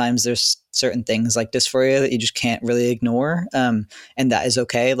know, sometimes there's certain things like dysphoria that you just can't really ignore. And that is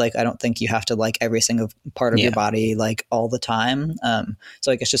okay. Like, I don't think you have to like every single part of your body, like, all the time.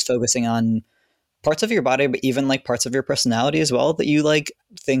 So I guess just focusing on parts of your body, but even, like, parts of your personality as well that you, like,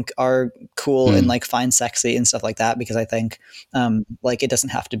 think are cool and, like, find sexy and stuff like that. Because I think, like, it doesn't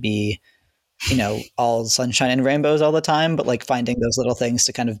have to be, you know, all sunshine and rainbows all the time, but, like, finding those little things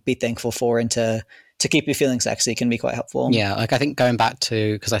to kind of be thankful for and to keep you feeling sexy can be quite helpful. Yeah, like, I think going back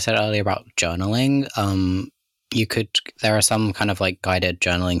to, because I said earlier about journaling, there are some kind of, like, guided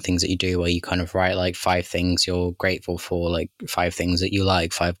journaling things that you do where you kind of write, like, 5 things you're grateful for, like 5 things that you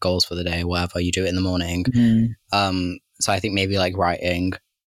like, 5 goals for the day, whatever. You do it in the morning. So I think maybe, like, writing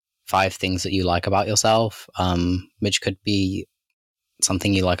 5 things that you like about yourself, which could be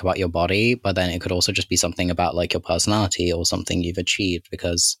something you like about your body, but then it could also just be something about, like, your personality or something you've achieved,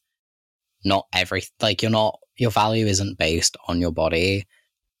 because not every, like, your value isn't based on your body.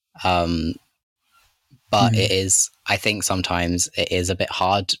 But it is, I think sometimes it is a bit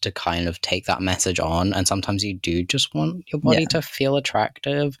hard to kind of take that message on, and sometimes you do just want your body to feel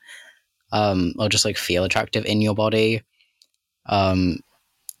attractive, or just, like, feel attractive in your body.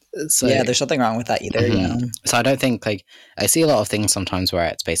 So, yeah, there's nothing wrong with that either. You know? So I don't think, like, I see a lot of things sometimes where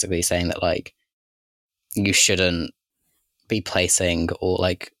it's basically saying that, like, you shouldn't be placing or,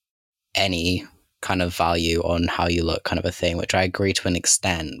 like, any kind of value on how you look, kind of a thing, which I agree to an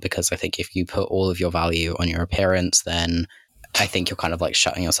extent, because I think if you put all of your value on your appearance, then I think you're kind of, like,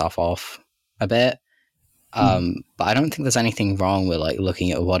 shutting yourself off a bit. But I don't think there's anything wrong with, like,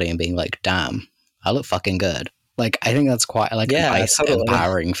 looking at your body and being like, damn, I look fucking good. Like, I think that's quite, like, a nice,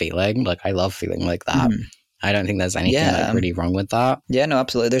 empowering feeling. Like, I love feeling like that. I don't think there's anything, like, really wrong with that. Yeah, no,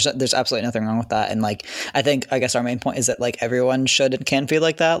 absolutely. There's absolutely nothing wrong with that. And, like, I guess our main point is that, like, everyone should and can feel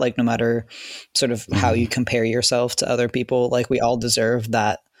like that. Like, no matter sort of how you compare yourself to other people, like, we all deserve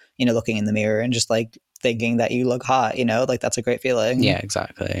that, you know, looking in the mirror and just, like, thinking that you look hot, you know, like, that's a great feeling. Yeah,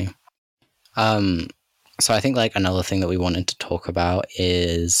 exactly. So I think, like, another thing that we wanted to talk about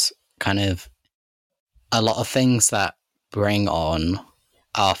is kind of a lot of things that bring on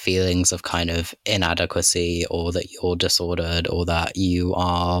our feelings of kind of inadequacy, or that you're disordered, or that you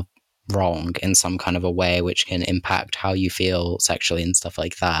are wrong in some kind of a way which can impact how you feel sexually and stuff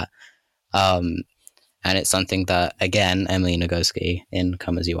like that. And it's something that, again, Emily Nagoski in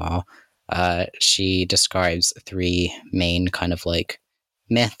Come As You Are, she describes 3 main kind of like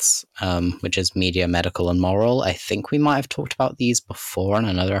myths, which is media, medical, and moral. I think we might have talked about these before in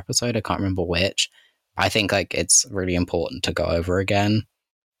another episode. I can't remember which. I think like it's really important to go over again.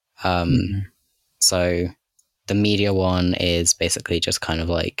 So the media one is basically just kind of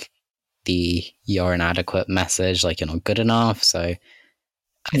like the you're inadequate message, like you're not good enough. So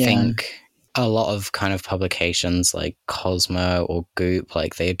I think a lot of kind of publications like Cosmo or Goop,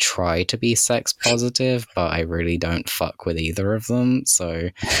 like they try to be sex positive, but I really don't fuck with either of them. So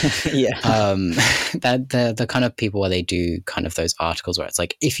they're the kind of people where they do kind of those articles where it's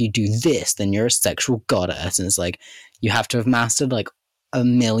like, if you do this, then you're a sexual goddess. And it's like, you have to have mastered like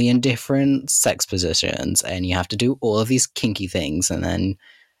 1 million different sex positions and you have to do all of these kinky things and then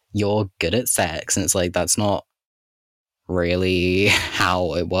you're good at sex. And it's like, that's not really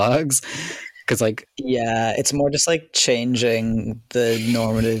how it works. Because like, it's more just like changing the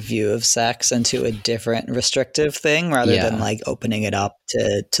normative view of sex into a different restrictive thing rather than like opening it up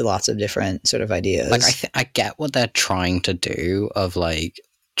to lots of different sort of ideas. Like I get what they're trying to do of like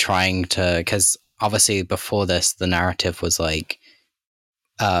trying to, because obviously before this the narrative was like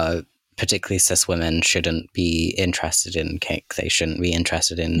particularly cis women shouldn't be interested in kink, they shouldn't be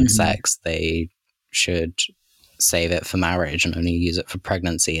interested in sex, they should save it for marriage and only use it for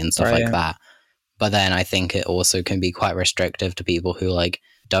pregnancy and stuff like that. But then I think it also can be quite restrictive to people who like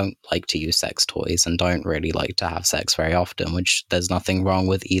don't like to use sex toys and don't really like to have sex very often, which there's nothing wrong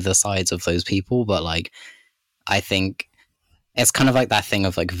with either sides of those people. But like, I think it's kind of like that thing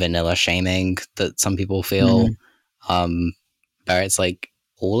of like vanilla shaming that some people feel, where it's like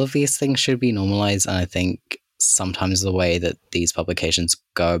all of these things should be normalized. And I think sometimes the way that these publications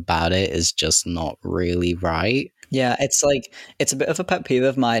go about it is just not really right. Yeah, it's like, it's a bit of a pet peeve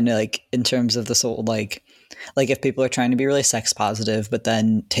of mine, like in terms of this whole like if people are trying to be really sex positive, but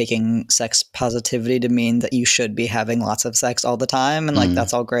then taking sex positivity to mean that you should be having lots of sex all the time. And like,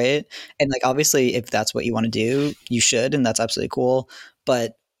 that's all great. And like, obviously if that's what you want to do, you should, and that's absolutely cool.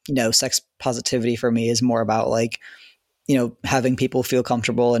 But, you know, sex positivity for me is more about like, you know, having people feel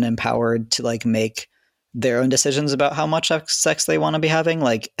comfortable and empowered to like make their own decisions about how much sex they want to be having,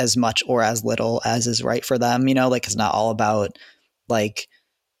 like as much or as little as is right for them, you know, like it's not all about like,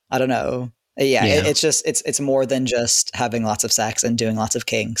 I don't know. It's just, it's more than just having lots of sex and doing lots of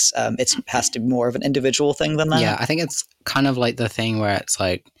kinks. It has to be more of an individual thing than that. Yeah, I think it's kind of like the thing where it's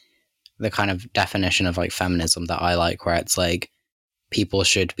like the kind of definition of like feminism that I like, where it's like people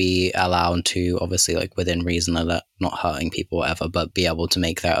should be allowed to, obviously like within reason, not hurting people or whatever, but be able to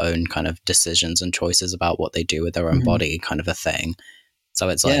make their own kind of decisions and choices about what they do with their own body, kind of a thing. So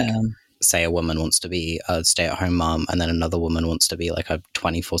it's like, say a woman wants to be a stay-at-home mom and then another woman wants to be like a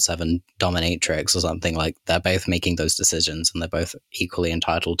 24/7 dominatrix or something, like they're both making those decisions and they're both equally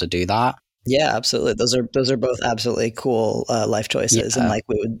entitled to do that. Yeah, absolutely. Those are both absolutely cool life choices, and like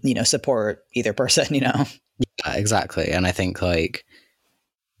we would, you know, support either person, you know. Yeah, exactly. And I think like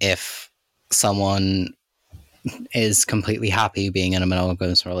if someone is completely happy being in a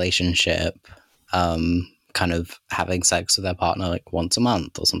monogamous relationship, kind of having sex with their partner like once a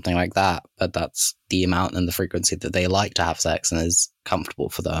month or something like that, but that's the amount and the frequency that they like to have sex and is comfortable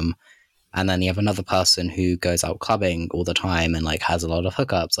for them. And then you have another person who goes out clubbing all the time and like has a lot of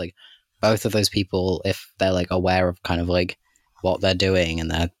hookups. Like both of those people, if they're like aware of kind of like what they're doing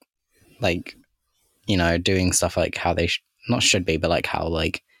and they're like, you know, doing stuff like how they not should be, but like how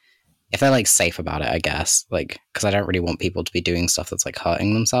like if they're like safe about it, I guess, like, because I don't really want people to be doing stuff that's like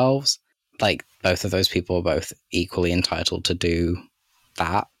hurting themselves. Like both of those people are both equally entitled to do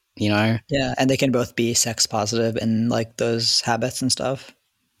that, you know? Yeah, and they can both be sex positive in like those habits and stuff.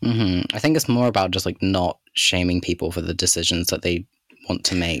 I think it's more about just like not shaming people for the decisions that they want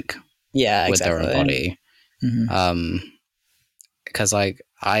to make with their own body. Because like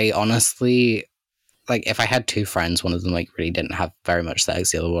I honestly, like if I had 2 friends, one of them like really didn't have very much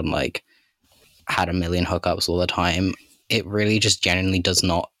sex, the other one like had a million hookups all the time, it really just genuinely does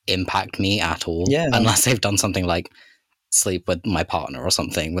not impact me at all. Unless they've done something like sleep with my partner or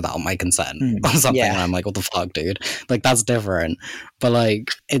something without my consent or something, and I'm like, what the fuck, dude? Like that's different. But like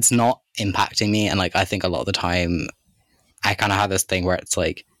it's not impacting me, and like I think a lot of the time I kind of have this thing where it's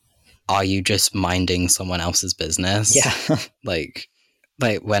like, are you just minding someone else's business? like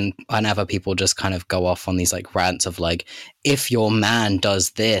whenever people just kind of go off on these like rants of like, if your man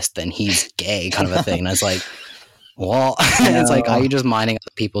does this then he's gay kind of a thing, and it's like, what? It's like, are No. you just minding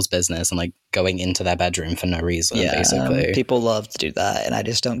other people's business and like going into their bedroom for no reason, Yeah, basically? people love to do that, and I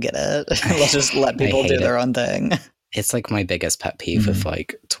just don't get it. Let's just let I people do hate their it. own thing. It's like my biggest pet peeve with Mhm.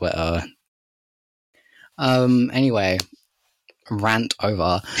 like Twitter. Anyway, rant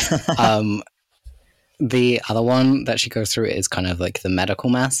over. The other one that she goes through is kind of like the medical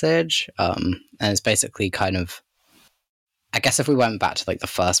message. And it's basically kind of, I guess if we went back to like the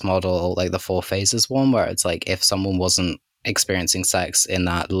first model, like the 4 phases one, where it's like if someone wasn't experiencing sex in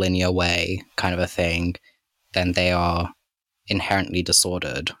that linear way kind of a thing, then they are inherently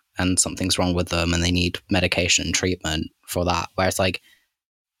disordered and something's wrong with them and they need medication and treatment for that. Whereas like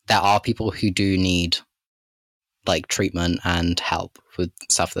there are people who do need like treatment and help with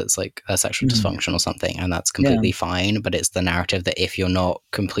stuff that's like a sexual Mhm. dysfunction or something, and that's Yeah. completely fine. But it's the narrative that if you're not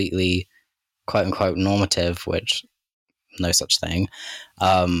completely quote unquote normative, which no such thing,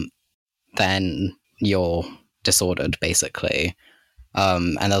 then you're disordered basically.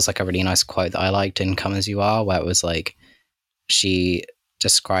 And there was like a really nice quote that I liked in Come As You Are, where it was like she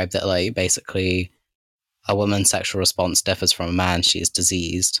described that like basically a woman's sexual response differs from a man. She is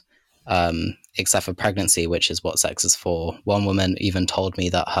diseased, except for pregnancy, which is what sex is for. One woman even told me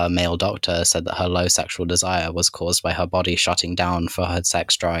that her male doctor said that her low sexual desire was caused by her body shutting down her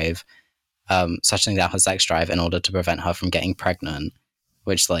sex drive in order to prevent her from getting pregnant,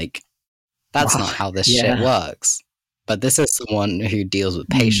 which like that's Wow. not how this shit Yeah. works. But this is someone who deals with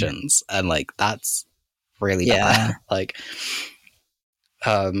patients, and like that's really Yeah. bad. Like,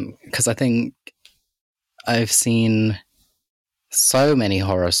 because I think I've seen so many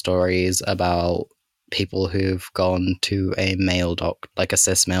horror stories about people who've gone to a like a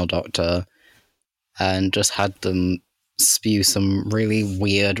cis male doctor, and just had them spew some really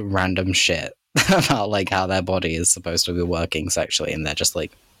weird random shit about like how their body is supposed to be working sexually, and they're just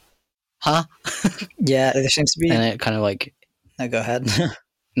like, huh? Yeah, there seems to be. And it kind of like, No, go ahead.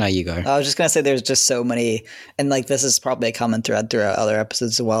 no, you go. I was just gonna say there's just so many, and like this is probably a common thread throughout other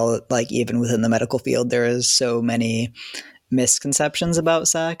episodes as well. Like even within the medical field, there is so many misconceptions about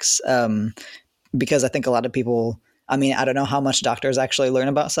sex. Because I think a lot of people. I mean, I don't know how much doctors actually learn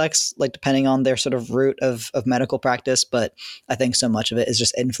about sex, like depending on their sort of route of medical practice, but I think so much of it is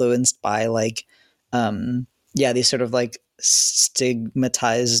just influenced by like, these sort of like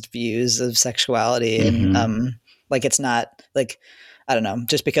stigmatized views of sexuality, and like it's not like I don't know,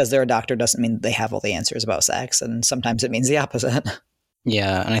 just because they're a doctor doesn't mean they have all the answers about sex, and sometimes it means the opposite.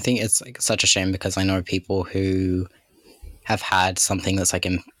 Yeah, and I think it's like such a shame because I know people who have had something that's like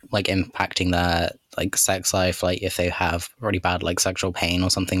impacting their like sex life, like if they have really bad like sexual pain or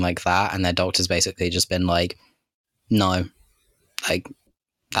something like that, and their doctor's basically just been like, no, like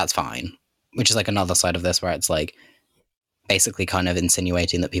that's fine. Which is like another side of this where it's like basically kind of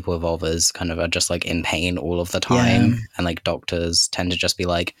insinuating that people with vulvas kind of are just like in pain all of the time, and like doctors tend to just be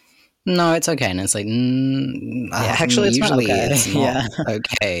like, no, it's okay, and it's like, Actually, it's usually not okay. it's not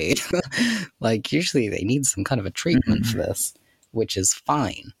okay. Like usually they need some kind of a treatment for this, which is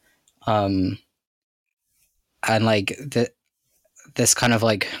fine. And like this kind of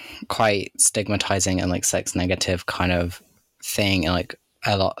like quite stigmatizing and like sex negative kind of thing, and like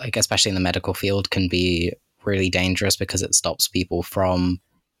a lot, like especially in the medical field, can be really dangerous because it stops people from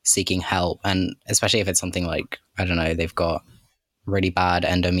seeking help, and especially if it's something like, I don't know, they've got really bad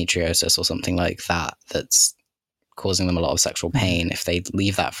endometriosis or something like that that's causing them a lot of sexual pain. If they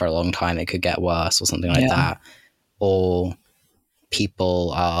leave that for a long time, it could get worse or something like that. Or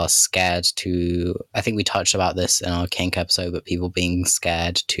people are scared to, I think we touched about this in our kink episode, but people being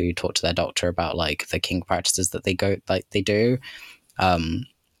scared to talk to their doctor about like the kink practices that they do,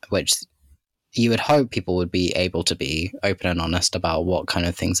 which you would hope people would be able to be open and honest about what kind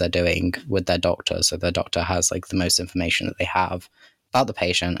of things they're doing with their doctor, so their doctor has like the most information that they have about the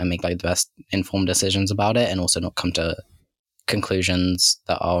patient and make like the best informed decisions about it, and also not come to conclusions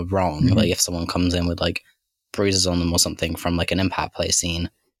that are wrong. Like if someone comes in with like bruises on them or something from like an impact play scene,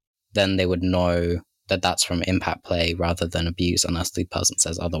 then they would know that that's from impact play rather than abuse, unless the person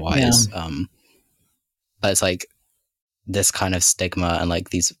says otherwise. But it's like this kind of stigma and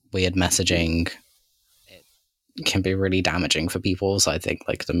like these weird messaging, it can be really damaging for people. So I think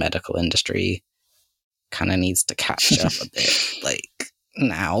like the medical industry kind of needs to catch up a bit like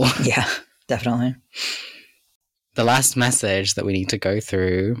now. Yeah, definitely. The last message that we need to go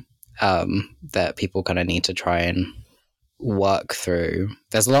through, that people kind of need to try and work through.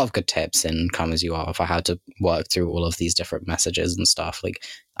 There's a lot of good tips in Come As You Are for how to work through all of these different messages and stuff. Like,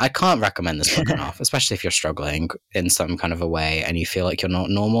 I can't recommend this book enough, especially if you're struggling in some kind of a way and you feel like you're not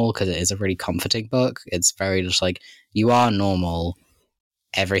normal, because it is a really comforting book. It's very just like, you are normal,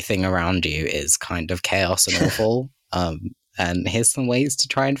 everything around you is kind of chaos and awful. And here's some ways to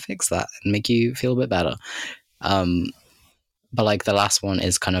try and fix that and make you feel a bit better. But like the last one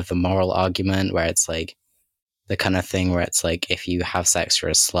is kind of the moral argument, where it's like the kind of thing where it's like, if you have sex,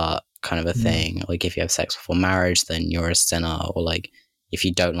 you're a slut kind of a thing. Like if you have sex before marriage, then you're a sinner. Or like if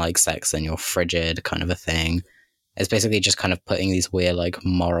you don't like sex, then you're frigid kind of a thing. It's basically just kind of putting these weird like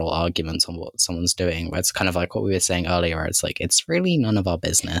moral arguments on what someone's doing, where it's kind of like what we were saying earlier, where it's like, it's really none of our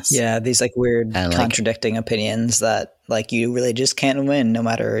business. Yeah, these like weird And, like, contradicting opinions that like you really just can't win no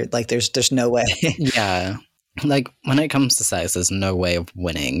matter, like there's no way. yeah. Like when it comes to sex, there's no way of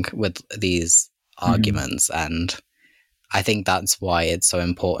winning with these arguments. And I think that's why it's so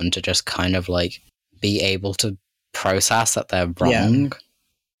important to just kind of like be able to process that they're wrong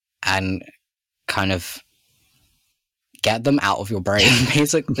and kind of get them out of your brain,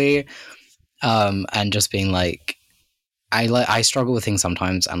 basically. And just being like, I struggle with things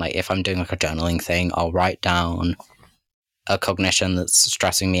sometimes, and like if I'm doing like a journaling thing, I'll write down a cognition that's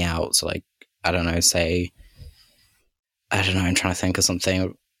stressing me out. So like, I don't know, I'm trying to think of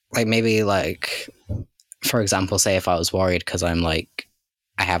something. Like maybe like, for example, say if I was worried because I'm like,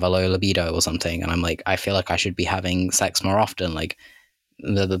 I have a low libido or something, and I'm like, I feel like I should be having sex more often, like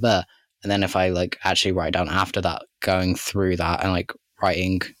blah, blah, blah. And then if I like actually write down after that, going through that and like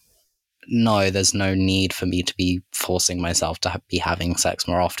writing, no, there's no need for me to be forcing myself to be having sex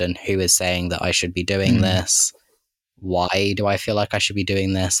more often. Who is saying that I should be doing this? Why do I feel like I should be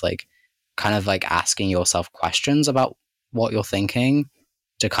doing this? Like kind of like asking yourself questions about what you're thinking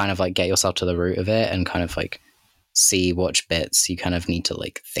to kind of like get yourself to the root of it and kind of like see which bits you kind of need to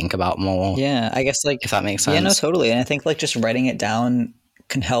like think about more. Yeah, I guess like, if that makes sense. Yeah, no, totally. And I think like just writing it down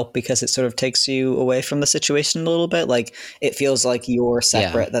can help because it sort of takes you away from the situation a little bit. Like it feels like you're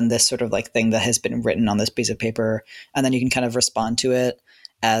separate than this sort of like thing that has been written on this piece of paper. And then you can kind of respond to it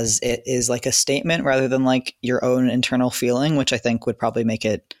as it is like a statement rather than like your own internal feeling, which I think would probably make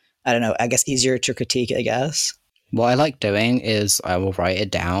it, I don't know, I guess easier to critique, I guess. What I like doing is I will write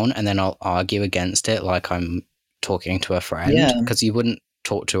it down and then I'll argue against it like I'm talking to a friend, because you wouldn't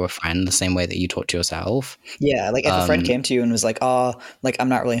talk to a friend the same way that you talk to yourself. Yeah, like if a friend came to you and was like, oh, like I'm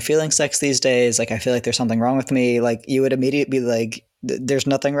not really feeling sex these days, like I feel like there's something wrong with me, like you would immediately be like, there's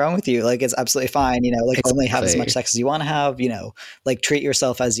nothing wrong with you, like it's absolutely fine, you know, like only have as much sex as you want to have, you know, like treat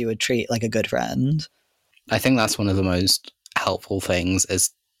yourself as you would treat like a good friend. I think that's one of the most helpful things,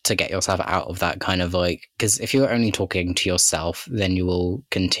 is to get yourself out of that kind of like, because if you're only talking to yourself, then you will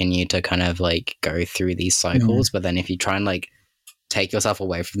continue to kind of like go through these cycles. But then if you try and like take yourself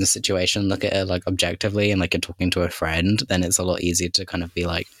away from the situation, look at it like objectively and like you're talking to a friend, then it's a lot easier to kind of be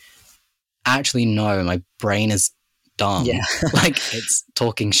like, actually no, my brain is dumb. Like it's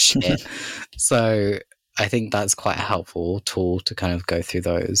talking shit. So I think that's quite a helpful tool to kind of go through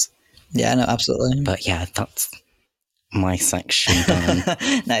those. Yeah, no, absolutely. But yeah, that's my section done.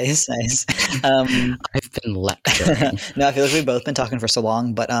 Nice. I've been lecturing. No, I feel like we've both been talking for so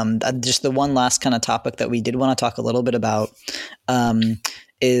long, but just the one last kind of topic that we did want to talk a little bit about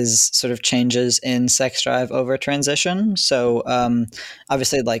is sort of changes in sex drive over transition. So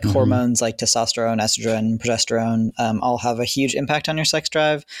obviously like hormones like testosterone, estrogen, progesterone all have a huge impact on your sex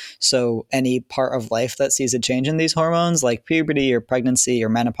drive. So any part of life that sees a change in these hormones, like puberty or pregnancy or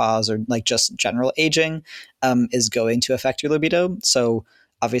menopause or like just general aging, is going to affect your libido. So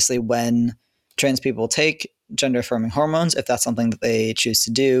obviously when trans people take gender affirming hormones, if that's something that they choose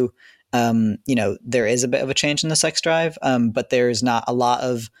to do, you know, there is a bit of a change in the sex drive, but there's not a lot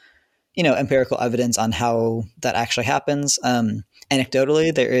of, you know, empirical evidence on how that actually happens.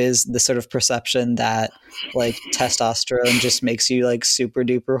 Anecdotally, there is this sort of perception that like testosterone just makes you like super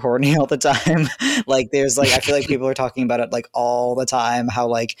duper horny all the time. Like there's like, I feel like people are talking about it like all the time, how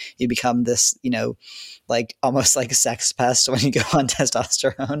like you become this, you know, like almost like a sex pest when you go on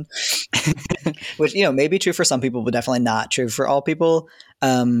testosterone, which, you know, may be true for some people, but definitely not true for all people.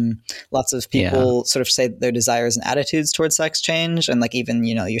 Lots of people sort of say that their desires and attitudes towards sex change, and like even,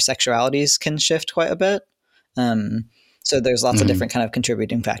 you know, your sexualities can shift quite a bit. So there's lots of different kind of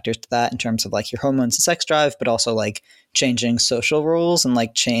contributing factors to that in terms of like your hormones and sex drive, but also like changing social rules and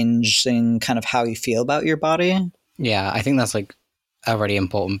like changing kind of how you feel about your body. Yeah, I think that's like a really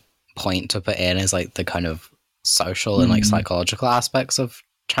important point to put in, is like the kind of social and like psychological aspects of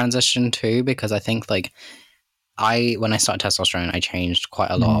transition too, because I think like when I started testosterone, I changed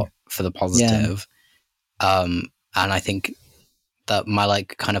quite a lot for the positive. And I think that my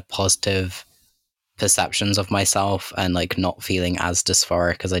like kind of positive perceptions of myself and like not feeling as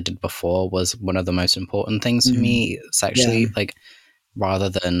dysphoric as I did before was one of the most important things for me sexually, like rather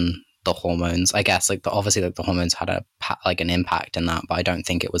than the hormones. I guess like obviously like the hormones had an impact in that, but I don't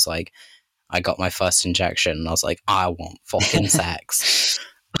think it was like I got my first injection and I was like, I want fucking sex.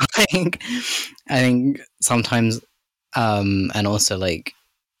 I think sometimes, and also like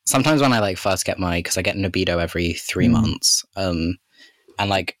sometimes when I like first get because I get libido every 3 months, and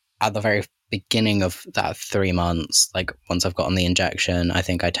like at the very beginning of that 3 months, like once I've gotten the injection, I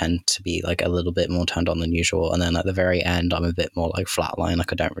think I tend to be like a little bit more turned on than usual, and then at the very end, I'm a bit more like flatline,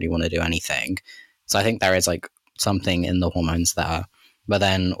 like I don't really want to do anything. So I think there is like something in the hormones there, but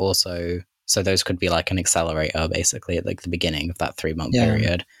then also. So those could be like an accelerator, basically, at like the beginning of that 3-month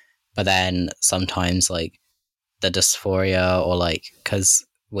period. But then sometimes like the dysphoria or like, because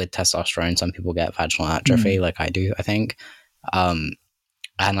with testosterone, some people get vaginal atrophy, like I do, I think. And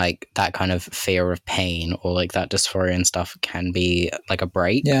like that kind of fear of pain or like that dysphoria and stuff can be like a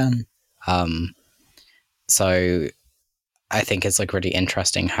break. Yeah. So I think it's like really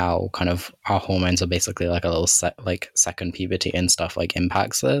interesting how kind of our hormones are basically like a little second puberty and stuff like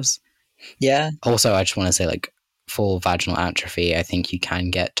impacts this. Yeah. Also, I just want to say, like, for vaginal atrophy, I think you can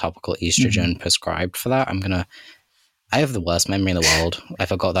get topical estrogen prescribed for that. I have the worst memory in the world. I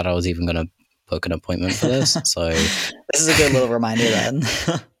forgot that I was even going to book an appointment for this. So this is a good little reminder then.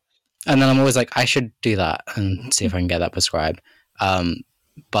 And then I'm always like, I should do that and see if I can get that prescribed.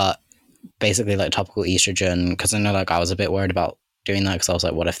 But basically, like topical estrogen, because I know like I was a bit worried about doing that because I was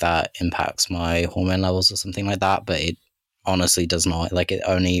like, what if that impacts my hormone levels or something like that? But it honestly does not. Like it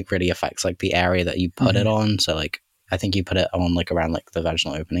only really affects like the area that you put it on. So like I think you put it on like around like the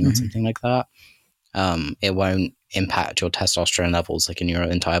vaginal opening or something like that. It won't impact your testosterone levels like in your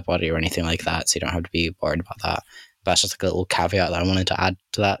entire body or anything like that. So you don't have to be worried about that. But that's just like a little caveat that I wanted to add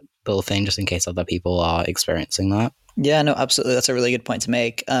to that little thing, just in case other people are experiencing that. Yeah, no, absolutely. That's a really good point to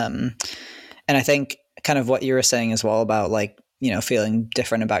make. And I think kind of what you were saying as well about like, you know, feeling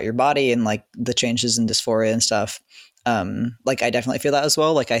different about your body and like the changes in dysphoria and stuff. Like I definitely feel that as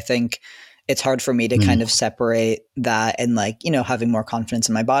well. Like I think it's hard for me to kind of separate that and like, you know, having more confidence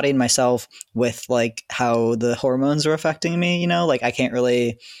in my body and myself with like how the hormones are affecting me, you know, like I can't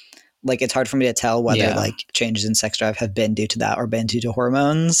really, like it's hard for me to tell whether like changes in sex drive have been due to that or been due to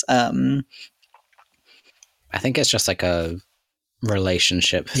hormones. I think it's just like a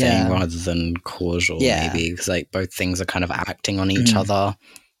relationship thing rather than causal, maybe, because like both things are kind of acting on each other.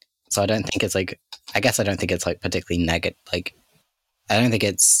 So I don't think it's like, I guess I don't think it's like particularly negative. Like, I don't think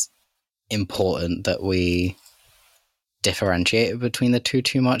it's important that we differentiate between the two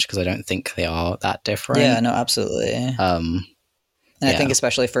too much, because I don't think they are that different. Yeah, no, absolutely. And I think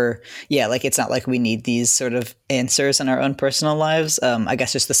especially for, like it's not like we need these sort of answers in our own personal lives. I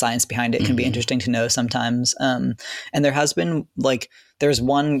guess just the science behind it can be interesting to know sometimes. And there has been like, there's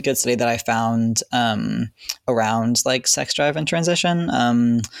one good study that I found around like sex drive and transition,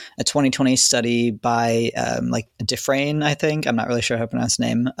 a 2020 study by like Dufresne, I think. I'm not really sure how to pronounce the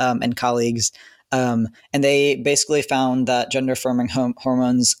name, and colleagues. And they basically found that gender affirming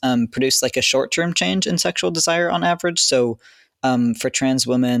hormones produce like a short-term change in sexual desire on average. So for trans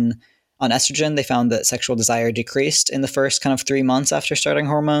women on estrogen, they found that sexual desire decreased in the first kind of 3 months after starting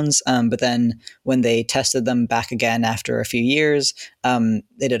hormones. But then when they tested them back again after a few years,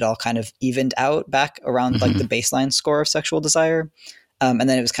 it had all kind of evened out back around like the baseline score of sexual desire. And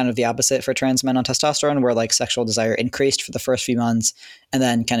then it was kind of the opposite for trans men on testosterone, where like sexual desire increased for the first few months and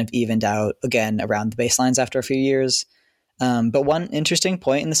then kind of evened out again around the baselines after a few years. But one interesting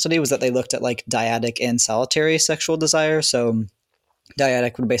point in the study was that they looked at like dyadic and solitary sexual desire. So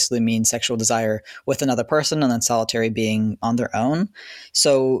dyadic would basically mean sexual desire with another person, and then solitary being on their own.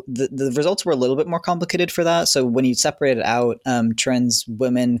 So the results were a little bit more complicated for that. So when you separate it out, trans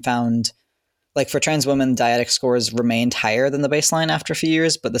women found, like for trans women, dyadic scores remained higher than the baseline after a few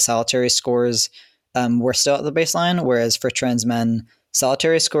years, but the solitary scores were still at the baseline, whereas for trans men,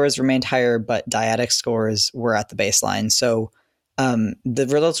 solitary scores remained higher, but dyadic scores were at the baseline. So the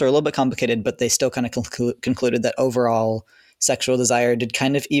results are a little bit complicated, but they still kind of concluded that overall sexual desire did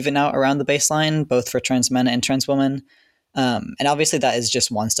kind of even out around the baseline, both for trans men and trans women. And obviously that is just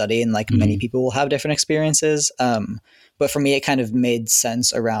one study, and like many people will have different experiences. But for me, it kind of made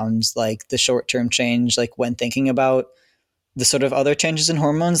sense around like the short-term change, like when thinking about the sort of other changes in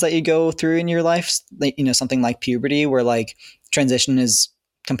hormones that you go through in your life, like, you know, something like puberty, where like transition is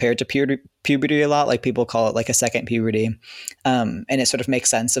compared to puberty a lot. Like people call it like a second puberty. And it sort of makes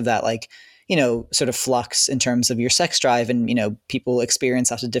sense of that, like, you know, sort of flux in terms of your sex drive, and, you know, people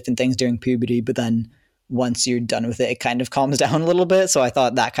experience lots of different things during puberty, but then once you're done with it, it kind of calms down a little bit. So I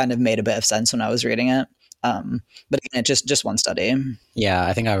thought that kind of made a bit of sense when I was reading it. But again, just one study. Yeah,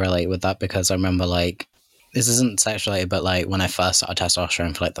 I think I relate with that, because I remember like this isn't sexually, but like when I first started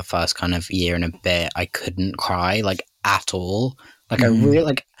testosterone for like the first kind of year and a bit, I couldn't cry like at all. Like I really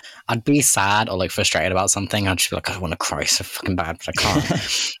like I'd be sad or like frustrated about something. I'd just be like, I want to cry so fucking bad, but I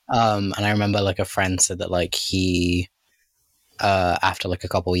can't. And I remember like a friend said that like he, after like a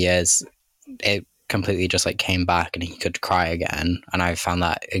couple years, it completely just like came back and he could cry again. And I found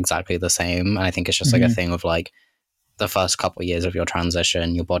that exactly the same. And I think it's just like a thing of like the first couple of years of your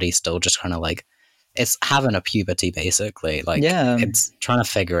transition, your body's still just kind of like, it's having a puberty basically. Like it's trying to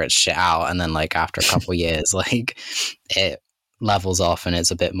figure its shit out. And then like after a couple of years, like it levels off and it's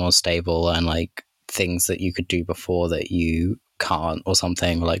a bit more stable, and like things that you could do before that you can't or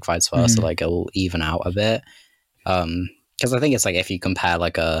something, like vice versa, like it will even out a bit. Because I think it's like if you compare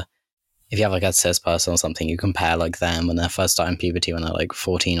like if you have like a cis person or something, you compare like them when they're first starting puberty when they're like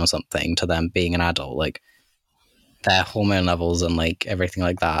 14 or something to them being an adult, like their hormone levels and like everything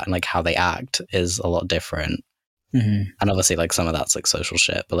like that and like how they act is a lot different. And obviously like some of that's like social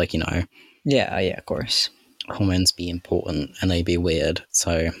shit, but like, you know, yeah, of course, hormones be important and they be weird.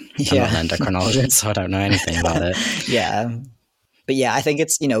 So I'm not an endocrinologist, so I don't know anything about it. But yeah, I think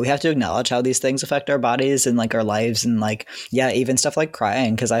it's, you know, we have to acknowledge how these things affect our bodies and like our lives, and like, even stuff like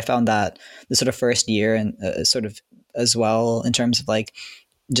crying. Cause I found that the sort of first year and sort of as well in terms of like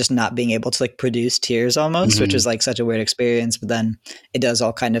just not being able to like produce tears almost, which is like such a weird experience. But then it does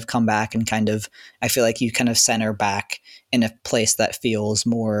all kind of come back and kind of, I feel like you kind of center back in a place that feels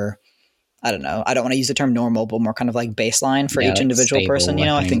more, I don't know, I don't want to use the term normal, but more kind of like baseline for each like individual stable, person. You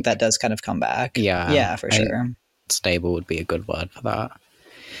know, I think that does kind of come back. Yeah, for sure. Stable would be a good word for that.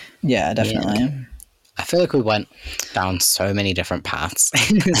 Yeah, definitely. Yeah. I feel like we went down so many different paths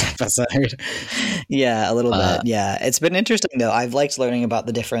in this episode. Yeah, a little bit. Yeah, it's been interesting though. I've liked learning about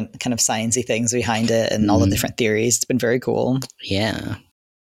the different kind of sciencey things behind it and all the different theories. It's been very cool. Yeah.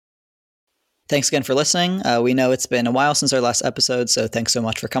 Thanks again for listening. We know it's been a while since our last episode, so thanks so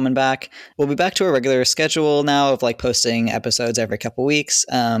much for coming back. We'll be back to a regular schedule now of like posting episodes every couple weeks.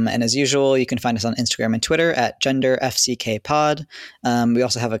 And as usual, you can find us on Instagram and Twitter at GenderFCKPod. We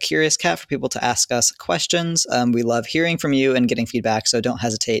also have a Curious Cat for people to ask us questions. We love hearing from you and getting feedback, so don't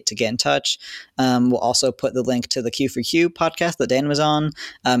hesitate to get in touch. We'll also put the link to the Q4Q podcast that Dan was on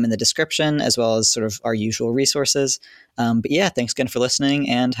in the description, as well as sort of our usual resources. But yeah, thanks again for listening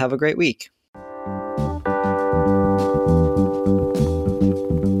and have a great week.